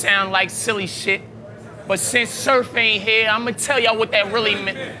know it sound like silly shit, but since Surf ain't here, I'ma tell y'all what that really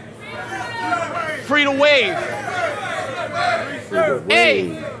meant. Free the wave.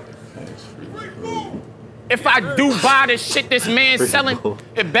 Hey. If I do buy this shit this man's selling,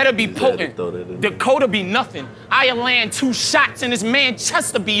 it better be potent. Dakota be nothing. Ireland 2 shots and this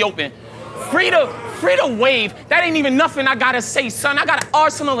Manchester be open. Free the wave. That ain't even nothing I gotta say, son. I got an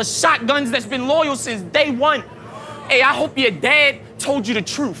arsenal of shotguns that's been loyal since day one. Hey, I hope your dad told you the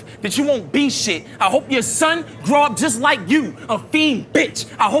truth, that you won't be shit. I hope your son grow up just like you, a fiend bitch.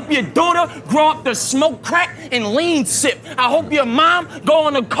 I hope your daughter grow up to smoke crack and lean sip. I hope your mom go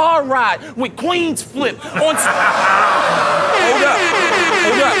on a car ride with Queens flip. Hold up.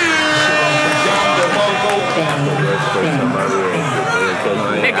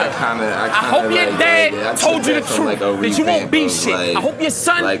 Nigga, I hope your dad told you the truth, that you won't be shit. I hope your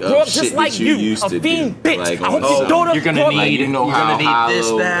son grow up just like you, a fiend bitch. I hope your daughter grow up like you. You know how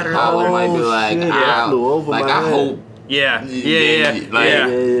Hollow, Hollow might be like, I hope.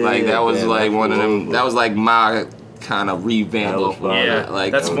 Like that was like one of them. That was like my kind of revamp of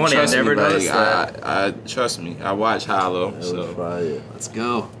like. That's funny. I never noticed that. I trust me. I watch Hollow. So let's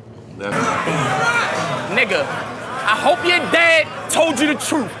go. Nigga, I hope your dad told you the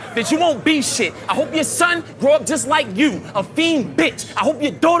truth, that you won't be shit. I hope your son grow up just like you, a fiend bitch. I hope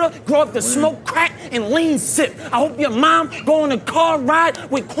your daughter grow up to smoke crack and lean sip. I hope your mom go on a car ride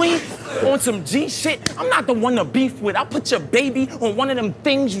with Queen on some G shit. I'm not the one to beef with. I'll put your baby on one of them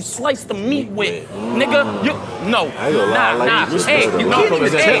things you slice the meat with. Nigga, nah. Hey,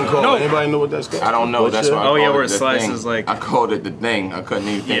 no. Anybody know what that's called? I don't know. That's why I called it where it the slices thing. like. I called it the thing. I couldn't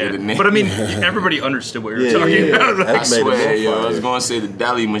even think of the name. But I mean, everybody understood what you were talking about. I swear, yo, I was gonna say the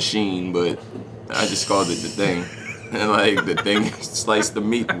deli machine, but I just called it the thing. And like the thing sliced the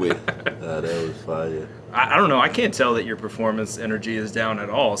meat with. That was fire. I don't know. I can't tell that your performance energy is down at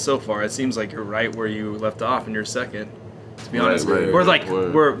all so far. It seems like you're right where you left off in your second. To be honest, we're with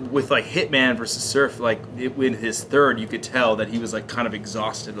like Hitman versus Surf. Like in his third, you could tell that he was like kind of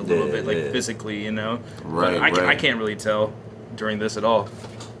exhausted a little bit, like physically, you know. Right. But I can't really tell during this at all.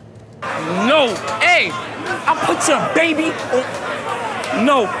 No, hey, I'll put your baby on.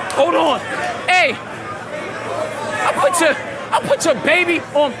 No, hold on. Hey, I'll put your baby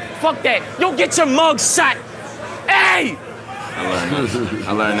on. Fuck that. You'll get your mug shot. Hey!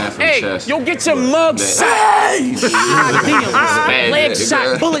 I learned that from Chess. You'll get your mug shot. Hey! Leg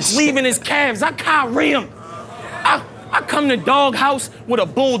shot, bullets leaving his calves. I carry him. I come to doghouse with a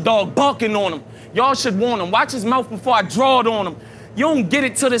bulldog barking on him. Y'all should warn him. Watch his mouth before I draw it on him. You don't get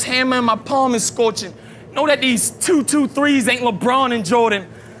it till this hammer in my palm is scorching. Know that these 223s ain't LeBron and Jordan.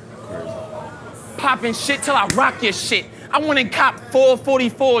 Popping shit till I rock your shit. I went and copped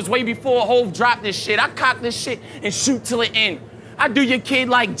 444s way before Hov dropped this shit. I cock this shit and shoot till it end. I do your kid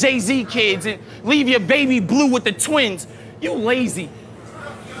like Jay-Z kids and leave your baby blue with the twins. You lazy.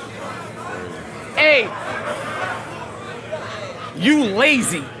 Hey, you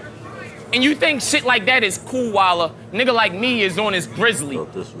lazy. And you think shit like that is cool while a nigga like me is on his grizzly.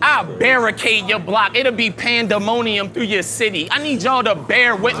 I'll barricade your block. It'll be pandemonium through your city. I need y'all to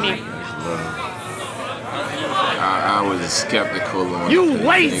bear with me. I was skeptical on you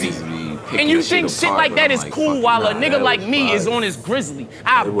lazy. And you think shit like that is cool while a nigga like me is on his grizzly.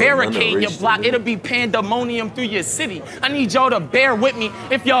 I'll barricade your block. It'll be pandemonium through your city. I need y'all to bear with me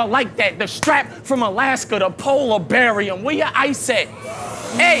if y'all like that. The strap from Alaska, the polar barium. Where your ice at?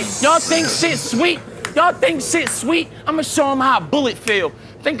 Hey, y'all think shit sweet? Y'all think shit sweet? I'ma show them how a bullet feel.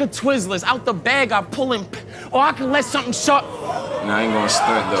 Think of Twizzlers out the bag I pull in, or I can let something sharp. No, I ain't gonna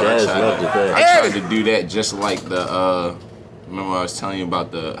stunt though. I tried to do that just like the, remember I was telling you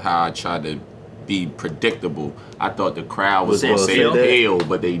about how I tried to be predictable. I thought the crowd was gonna say ill,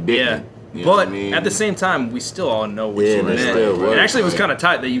 but they didn't. You know what But I mean? at the same time, we still all know what Yeah, you they meant. still work, And actually, it was right. kind of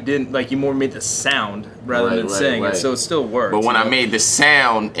tight that you didn't like. You more made the sound rather than saying it, so it still worked. But when you I know? made the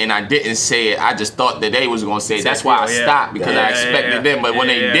sound and I didn't say it, I just thought that they was gonna say it. That's why I stopped, because I expected them. But when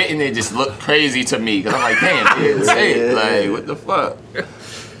they didn't, it just looked crazy to me. Because I'm like, damn, they didn't say it. Like, what the fuck?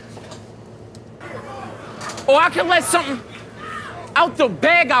 Or I can let something out the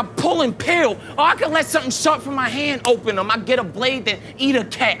bag I pull and peel. Or I can let something sharp from my hand open them. I get a blade that eat a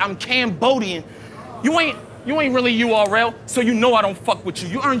cat. I'm Cambodian. You ain't really URL, so you know I don't fuck with you.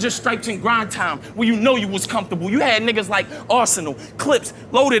 You earned your stripes in grind time where you know you was comfortable. You had niggas like Arsenal, clips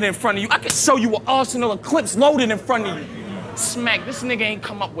loaded in front of you. I could show you an arsenal of clips loaded in front of you. Smack, this nigga ain't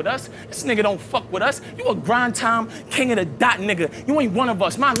come up with us. This nigga don't fuck with us. You a grind time king of the dot nigga. You ain't one of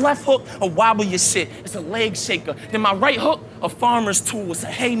us. My left hook, a wobble your shit. It's a leg shaker. Then my right hook, a farmer's tool. It's a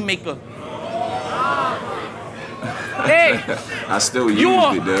haymaker. Hey. I still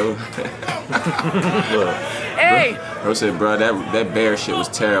used it though. Hey. Bro said, bro, that bear shit was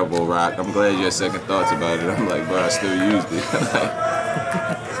terrible, Rock. I'm glad you had second thoughts about it. I'm like, bro, I still used it.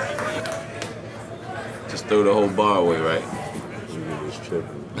 Just throw the whole bar away, right?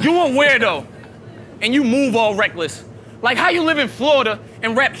 You a weirdo, and you move all reckless. Like how you live in Florida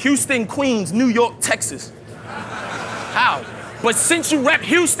and rap Houston, Queens, New York, Texas. How? But since you rap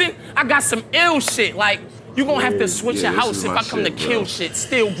Houston, I got some ill shit. Like, you gonna have to switch your house if I come to kill shit.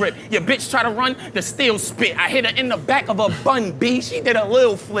 Steel grip. Your bitch try to run, the steel spit. I hit her in the back of a bun, B. She did a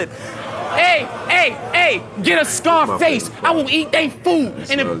little flip. Hey, get a scar face. I will eat they food.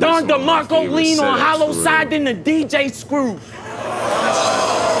 And if Don DeMarco lean on hollow side, then the DJ screw.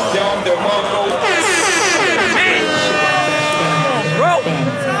 Don DeMarco. Bro.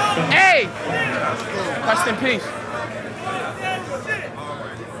 Hey. Rest in peace.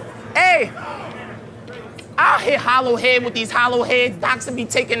 Hey. I'll hit hollow head with these hollow heads. Docs will be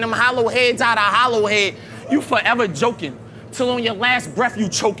taking them hollow heads out of hollow head. You forever joking. Till on your last breath you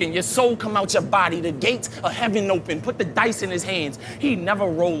choking. Your soul come out your body. The gates of heaven open. Put the dice in his hands. He never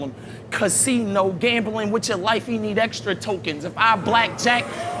roll them. Casino, gambling with your life, he need extra tokens. If I blackjack,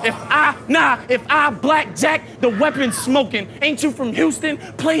 if I blackjack, the weapon smoking. Ain't you from Houston?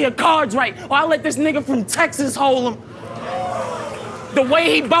 Play your cards right. Or I'll let this nigga from Texas hold him. The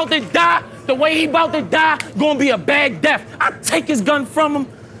way he about to die, gonna be a bad death. I take his gun from him.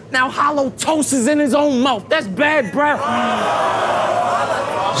 Now hollow toast is in his own mouth. That's bad breath.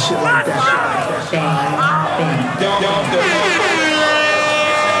 Shit like that.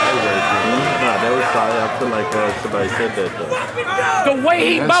 That was probably, I feel like somebody said that though. The way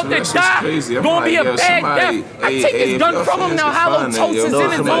he about to die, gonna be a bad death. I take his gun from him, now hollow toast is in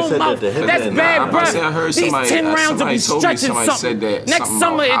his own mouth. That's bad breath. These 10 rounds will be stretching something. Next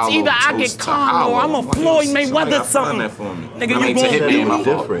summer, it's either I get Khan or I'm a Floyd Mayweather something. Nigga, you gon'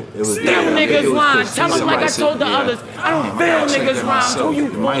 different. It was steal niggas' lines. Tell them like I told the others. I don't feel niggas' rhymes. Who you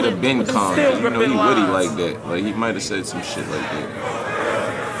might have been Khan. still You know, ripping he witty lines. like that. Like, he might have said some shit like that.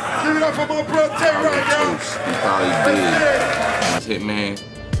 Give it up for my bro Tay Roc, y'all. He probably did. Hitman.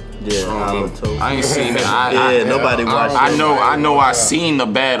 Yeah, I ain't seen it. Nobody watched it. I know I seen the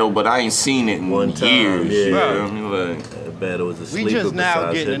battle, but I ain't seen it in One time, years. yeah. You know what I mean? Like, That battle was a We sleeper just now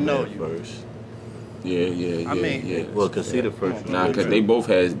besides getting to know Hitman you. first. Yeah. Well, Conceited first. Nah, cause they both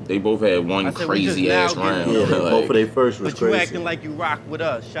had one I said we crazy just ass now round. getting- Yeah, Like, both of their first was But you crazy. acting like you rock with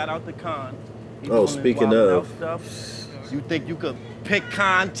us. Shout out to Khan. He Oh, doing his speaking wildin' of. out stuff. You think you could pick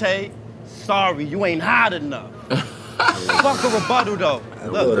Conte? Sorry, you ain't hot enough. Fuck a rebuttal though.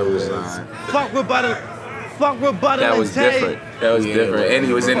 Fuck rebuttal. Fuck rebuttal. that was and Tay. different. That was different, and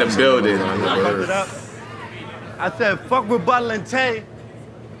he was in the building. Fuck it up. I said fuck rebuttal and Tay.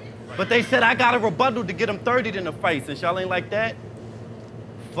 But they said I got a rebuttal to get him 30 in the face, and y'all ain't like that?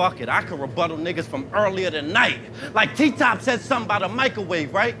 Fuck it, I could rebuttal niggas from earlier tonight. Like T-Top said something about a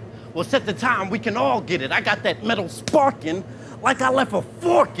microwave, right? Well, set the time, we can all get it. I got that metal sparking like I left a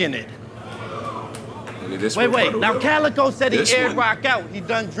fork in it. Wait, now Calico said he aired Rock out. He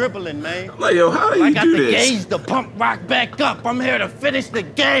done dribbling, man. Like, yo, how do you I got do the this? gauge to pump Rock back up. I'm here to finish the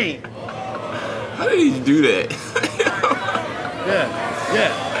game. How did you do that? Yeah,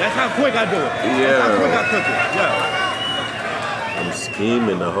 that's how quick I do it. That's how quick I cook it, yeah. I'm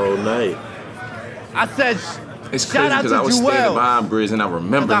scheming the whole night. I said, It's crazy shout out because to I was standing Joel. behind Briz and I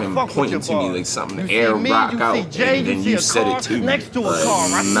remember 'Cause I him fuck with pointing your to me bar. like something You to see air me, Rock you out, see Jay, and then you see you a said car it to me. next to a Like, car.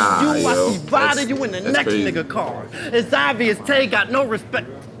 I see nah, you, yo. I see Vada, That's- you in the that's next crazy. nigga car. It's obvious Tay got no respect.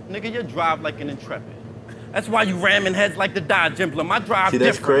 Nigga, you drive like an Intrepid. That's why you ramming heads like the Dodge emblem. I drive See,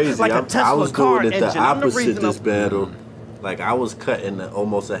 that's different, crazy. like a I Tesla was car doing it engine. the I'm the opposite reason this battle. Like, I was cutting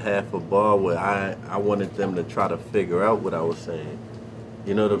almost a half a bar where I wanted them to try to figure out what I was saying.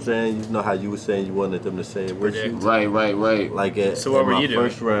 You know what I'm saying? You know how you were saying you wanted them to say it with you? Right. Like So what were you doing?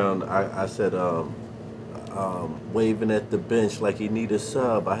 First round, I said, waving at the bench like he need a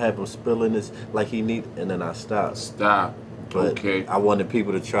sub. I have him spilling this like he need, and then I stopped. Stop. But Okay. I wanted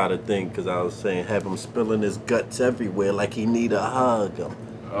people to try to think, because I was saying have him spilling his guts everywhere like he need a hug.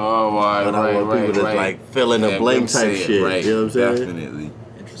 Oh, But I want people to like fill in the blank type shit. Right. You know what I'm saying? Definitely.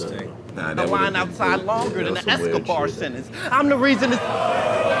 Interesting. Nah, The line outside longer than that's the some weird Escobar shit. sentence. I'm the reason it's...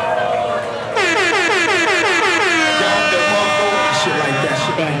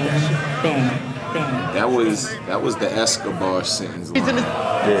 That was the Escobar sentence line.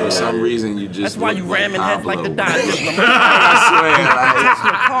 Yeah. For some reason, you just That's why you look ramming heads like the Pablo. Dodgers. I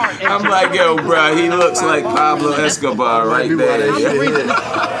swear, I'm like, yo, bro, he looks like Pablo Escobar right there. I'm the reason it's...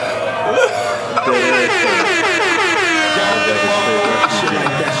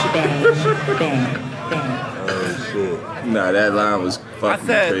 Oh shit. Nah, that line was fucking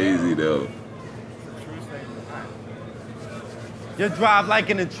said- crazy though. You drive like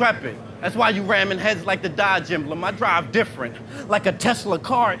an Intrepid. That's why you ramming heads like the Dodge emblem. I drive different, like a Tesla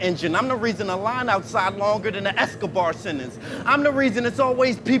car engine. I'm the reason the line outside longer than the Escobar sentence. I'm the reason it's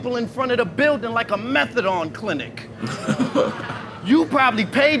always people in front of the building like a methadone clinic. You probably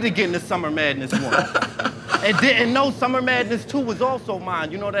paid to get in the Summer Madness one. And didn't know Summer Madness 2 was also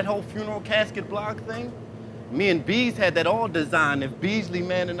mine. You know that whole funeral casket block thing? Me and Bees had that all designed. If Beasley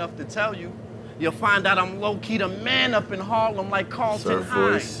man enough to tell you, you'll find out I'm low-key the man up in Harlem like Carlton Surf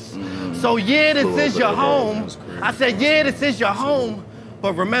Hines. voice. So yeah, this Blew is over your the head. home. I said, yeah, this is your home.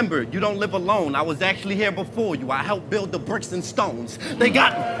 But remember, you don't live alone. I was actually here before you. I helped build the bricks and stones. They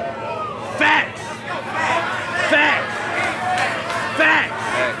got facts. Facts. Facts.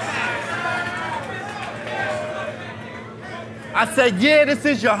 I said, yeah, this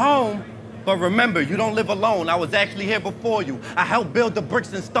is your home. But remember, you don't live alone. I was actually here before you. I helped build the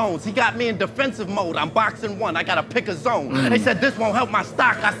bricks and stones. He got me in defensive mode. I'm boxing one. I gotta pick a zone. They said, this won't help my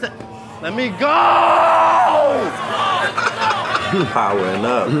stock. I said, let me go! Powering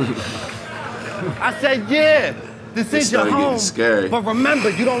up. I said, yeah, this is your started getting home. scary. But remember,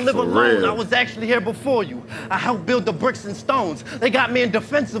 you don't live For alone. real. I was actually here before you. I helped build the bricks and stones. They got me in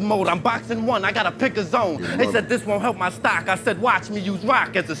defensive mode. I'm boxing one. I gotta pick a zone. They said, this won't help my stock. I said, watch me use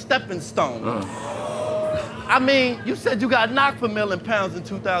rock as a stepping stone. I mean, you said you got knocked for £1,000,000 in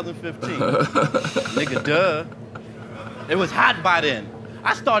 2015. Nigga, duh. It was hot by then.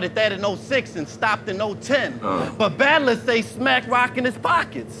 I started that in 06 and stopped in 010. But Badlers say Smack Rock in his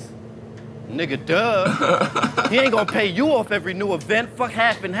pockets. Nigga, duh. He ain't gonna pay you off every new event. Fuck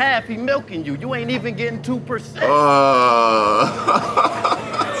half and half, he milking you. You ain't even getting 2%.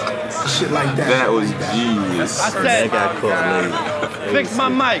 Shit like that. That was genius. I said, That got caught late. fix my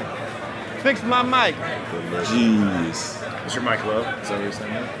mic. Fix my mic. Genius. Is your mic low? Is that what you're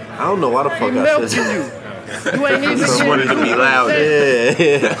saying? I don't know why the He fuck I milking said you. You ain't even Just getting wanted to be 2%. louder.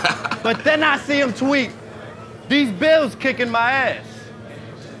 Yeah. But then I see him tweet, these bills kicking my ass.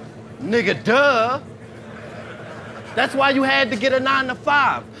 Nigga, duh. That's why you had to get a 9 to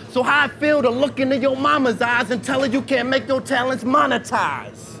 5. So how I feel to look into your mama's eyes and tell her you can't make your talents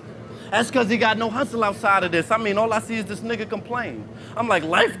monetize. That's because he got no hustle outside of this. I mean, all I see is this nigga complain. I'm like,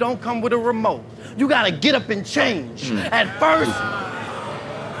 life don't come with a remote. You gotta get up and change. At first,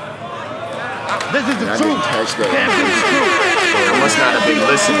 this is the I truth. didn't catch that. Can't beat the truth. I must not have been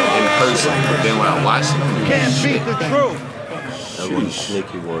listening in person, but then when I watched it, I'm like, Can't beat the truth. That was a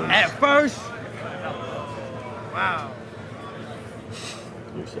sneaky one. At first, wow.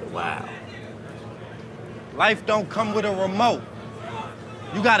 You said, wow. Life don't come with a remote.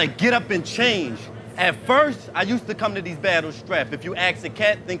 You gotta get up and change. At first, I used to come to these battles strapped. If you ask a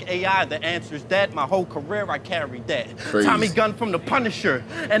cat, think AI, the answer's that. My whole career, I carried that. Crazy. Tommy gun from the Punisher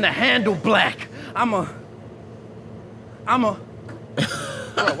and the handle black. I'm a...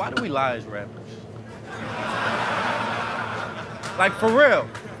 Bro, why do we lie as rappers? Like, for real.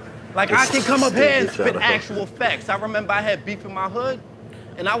 Like, I can come up here and spit actual facts. I remember I had beef in my hood,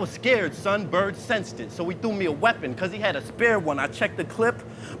 and I was scared, son. Bird sensed it. So he threw me a weapon, because he had a spare one. I checked the clip,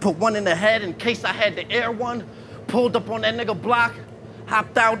 put one in the head in case I had to air one, pulled up on that nigga block,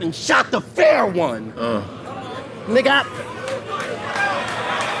 hopped out, and shot the fair one. Nigga,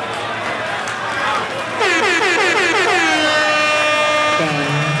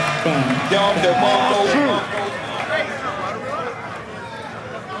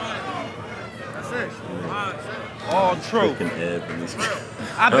 all true.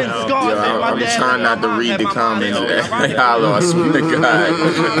 I've been scarred since my I'm dad trying and not to my mom read had the my comments. mom. Hollow, I swear to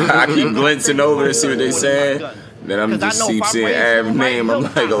God. I keep glancing over to see what they saying. Then I'm just keep seeing Av's name. I'm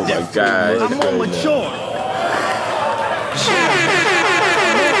like, oh my God. I'm more mature.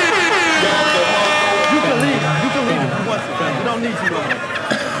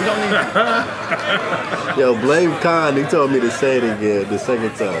 We don't need. Yo, blame Khan. He told me to say it again the second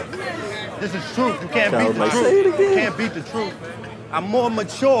time. This is truth. You can't Khan beat the like, truth. say it again. You can't beat the truth. I'm more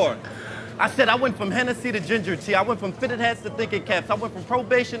mature. I said I went from Hennessy to ginger tea. I went from fitted hats to thinking caps. I went from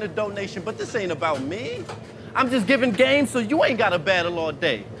probation to donation, but this ain't about me. I'm just giving game so you ain't got to battle all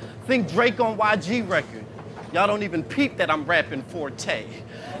day. Think Drake on YG record. Y'all don't even peep that I'm rapping for Tay.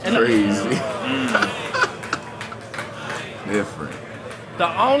 And Crazy. Different.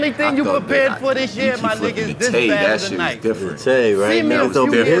 the only thing you prepared for this year, my nigga, is this battle tonight. Different. Tay, right? See me Now a few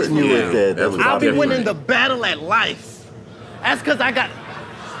don't be years hitting you from with now. that. I'll be winning the battle at life. That's because I got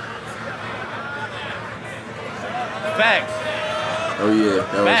facts. Oh yeah,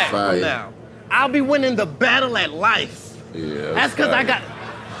 that was Facts fire. now. I'll be winning the battle at life. Yeah, That's because I got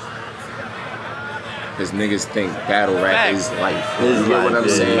Because niggas think battle rap Facts. is life. Is You get what life, I'm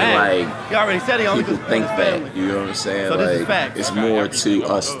yeah. saying? Facts. Like, You already said he only people could think his that. family. You know what I'm saying? So this is Like, facts. it's more to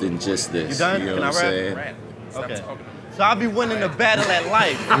us than just this. You done? You know Can what I'm I saying? rap? Okay. So I'll be winning the battle at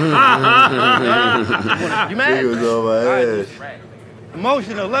life. You mad? He was on my head.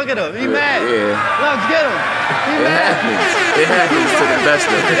 Emotional. Look at him. He mad. Yeah. Look, get him. He It mad. happens. It happens to the best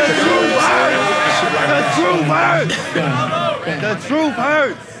of us. The truth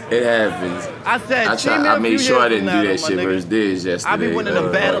hurts. It happens. I said, see me I a made few sure I years didn't from now, do that though, shit my versus nigga. Diz yesterday. I'll be winning the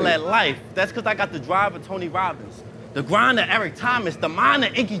battle Like, at life. That's because I got the drive of Tony Robbins, the grind of Eric Thomas, the mind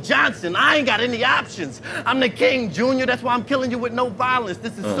of Inky Johnson. I ain't got any options. I'm the king, Junior. That's why I'm killing you with no violence.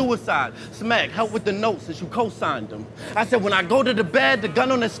 This is suicide. Smack, help with the notes since you co-signed them. I said, when I go to the bed, the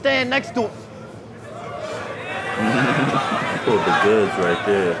gun on the stand next to it. Pulled the goods right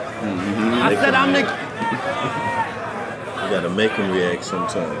there. I said, I'm the... You gotta make him react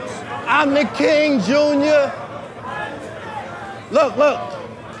sometimes. I'm the king, Junior. Look, look.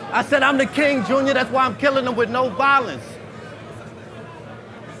 I said I'm the king, Junior. That's why I'm killing them with no violence.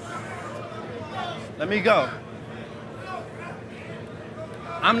 Let me go.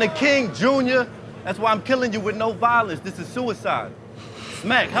 I'm the king, Junior. That's why I'm killing you with no violence. This is suicide.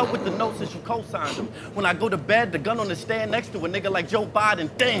 Smack, help with the notes since you co-signed them. When I go to bed, the gun on the stand next to a nigga like Joe Biden.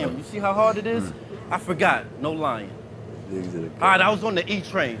 Damn, you see how hard it is? I forgot, no lying. All right, I was on the E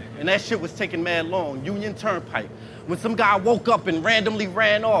train, and that shit was taking mad long, Union Turnpike. When some guy woke up and randomly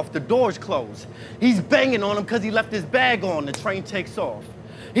ran off, the doors closed. He's banging on him because he left his bag on, the train takes off.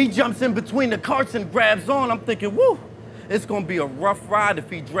 He jumps in between the carts and grabs on. I'm thinking, woo, it's gonna be a rough ride if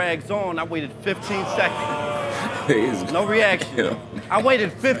he drags on. I waited 15 seconds. No reaction. I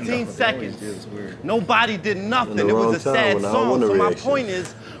waited 15 seconds. Nobody did nothing. It was a sad song. So my point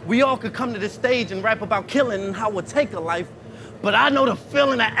is, we all could come to this stage and rap about killing and how we'll take a life, but I know the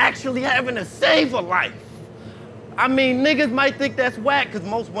feeling of actually having to save a life. I mean, niggas might think that's whack because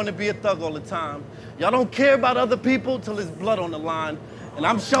most want to be a thug all the time. Y'all don't care about other people till there's blood on the line, and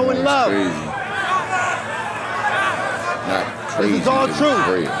I'm showing love. Not crazy. This is all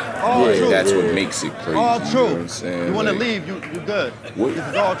truth. All yeah, truth. That's what makes it crazy. All You know true. what I'm saying? You want to Like, leave, you good. What- This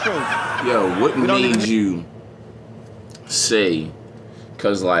is all truth. Yo, what We don't made even- you say,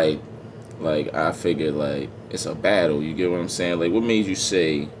 cause like I figured like it's a battle, you get what I'm saying? Like what made you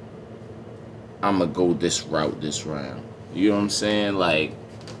say, I'ma go this route this round? You know what I'm saying? Like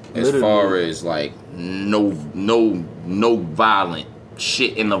as far as like no violent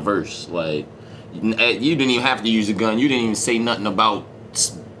shit in the verse. Like you didn't even have to use a gun. You didn't even say nothing about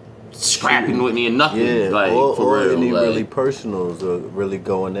scrapping with me or nothing. Yeah, like or, for real. any like, really personals or really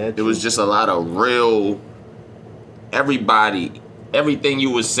going at you. it was just a lot of real. Everything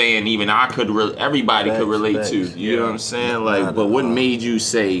you was saying, even everybody could relate to. You know what I'm saying? Like, but what made you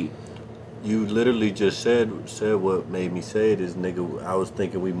say? You literally just said what made me say it is, nigga, I was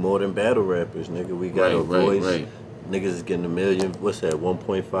thinking we more than battle rappers, nigga. We got a voice. Right. Niggas is getting 1 million. What's that?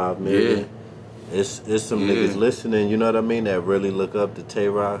 1.5 million. Yeah. It's some niggas listening. You know what I mean? That really look up to TAY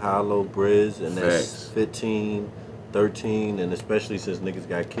ROC, Hollow, BRIZZ, and that's 15. 13, and especially since niggas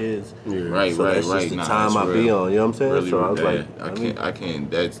got kids. Yeah. Right, so that's just the time I be on, you know what I'm saying? Really, so I was like, I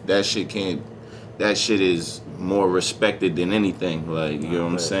can't. That shit is more respected than anything. Like, you know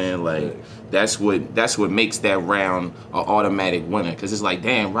what I'm saying? Like, that's what makes that round an automatic winner. Cause it's like,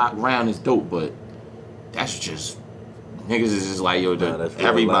 damn, rock round is dope, but that's just niggas is just like, yo,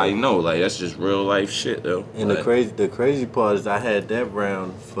 everybody know, like that's just real life shit though. And like, the crazy part is I had that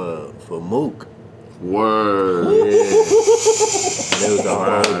round for Mook. Word. Yeah. And it was a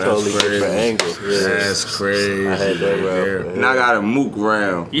whole totally different angle. Yeah. That's crazy. I had that round. And I got a Mook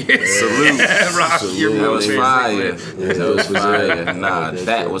round. Yeah. Salute. Rock, That was fire. Yeah, That was fire. Nah,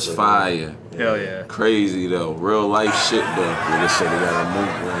 that was fire. Hell yeah. Crazy though, real life shit though. Nigga said he got a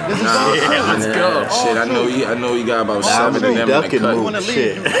move ring. Let's go. Shit, I know he got about 7 of them in the ducking cut. Mook.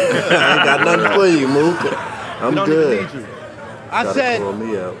 Shit. I ain't got nothing for you, Mook. I'm good. I said, throw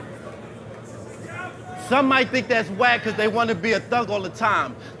me out. some might think that's whack because they want to be a thug all the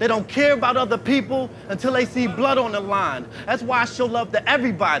time. They don't care about other people until they see blood on the line. That's why I show love to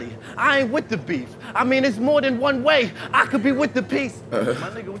everybody. I ain't with the beef. I mean, it's more than one way. I could be with the peace. My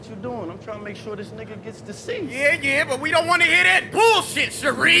nigga, what you doing? I'm trying to make sure this nigga gets to see. Yeah, but we don't want to hear that bullshit,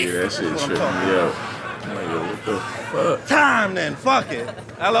 Sharif. Yeah, that shit tripping me out. What the fuck? Time then, fuck it.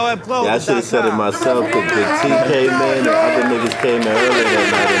 LOF Yeah, I should have said it myself because Big T came in and other niggas came in earlier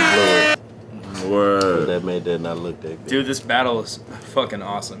that night and blew it. Word. So that made that not look that good. Dude, this battle is fucking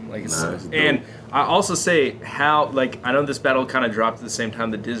awesome. Like, it's, Nah, it's dope. and I also say how, like, I know this battle kind of dropped at the same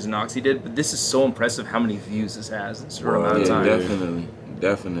time that Diz and Noxie did, but this is so impressive how many views this has in a short amount of time.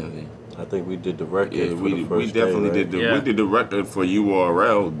 Definitely. I think we did the record. Yeah, for we the first definitely day, right? did the we did the record for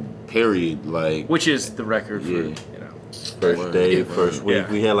URL. Period. Like, which is the record for, Yeah. you know. First day, first week.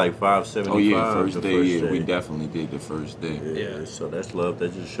 Yeah. We had like 575. oh yeah, first day. the Yeah, we definitely did the first day. Yeah, so that's love.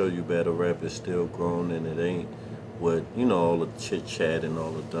 That just show you battle rap is still growing and it ain't what, you know, all the chit chat and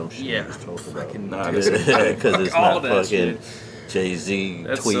all the dumb shit Yeah, we talk about. fucking Nah, Because it's all not that fucking shit. Jay-Z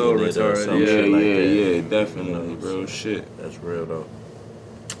That's tweeting so it or retarded. some Yeah, shit like that. yeah, definitely, bro. Shit. That's real though.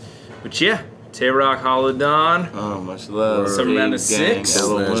 But yeah, Tay Roc, Hollow Dawn. Oh, much love. Summer Madness Gang, 6.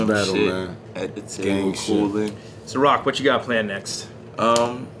 LOM Last battle, shit. man. At the Gang table, shit. cooling. So Rock, what you got planned next?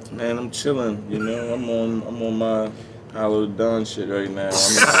 Man, I'm chilling. You know, I'm on my Hollow Dawn shit right now.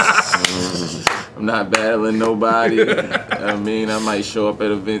 I'm not battling nobody. I mean, I might show up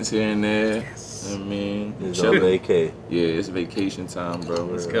at events here and there. I mean, It's on chilling. vacay. Yeah, it's vacation time, bro.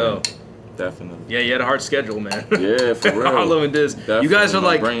 Let's go. Definitely. Yeah, you had a hard schedule, man. Yeah, for real. Hollow and Diz. You Definitely. guys are My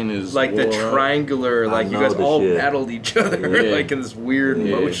like brain is the wore out. triangular, like you guys know all this shit. battled each other, Yeah. like in this weird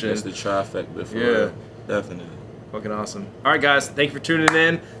motion. It's the trifecta for Yeah. real. Definitely. Fucking awesome. All right, guys, thank you for tuning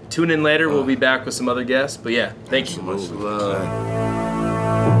in. Tune in later. We'll be back with some other guests. But yeah, thank you. Much love.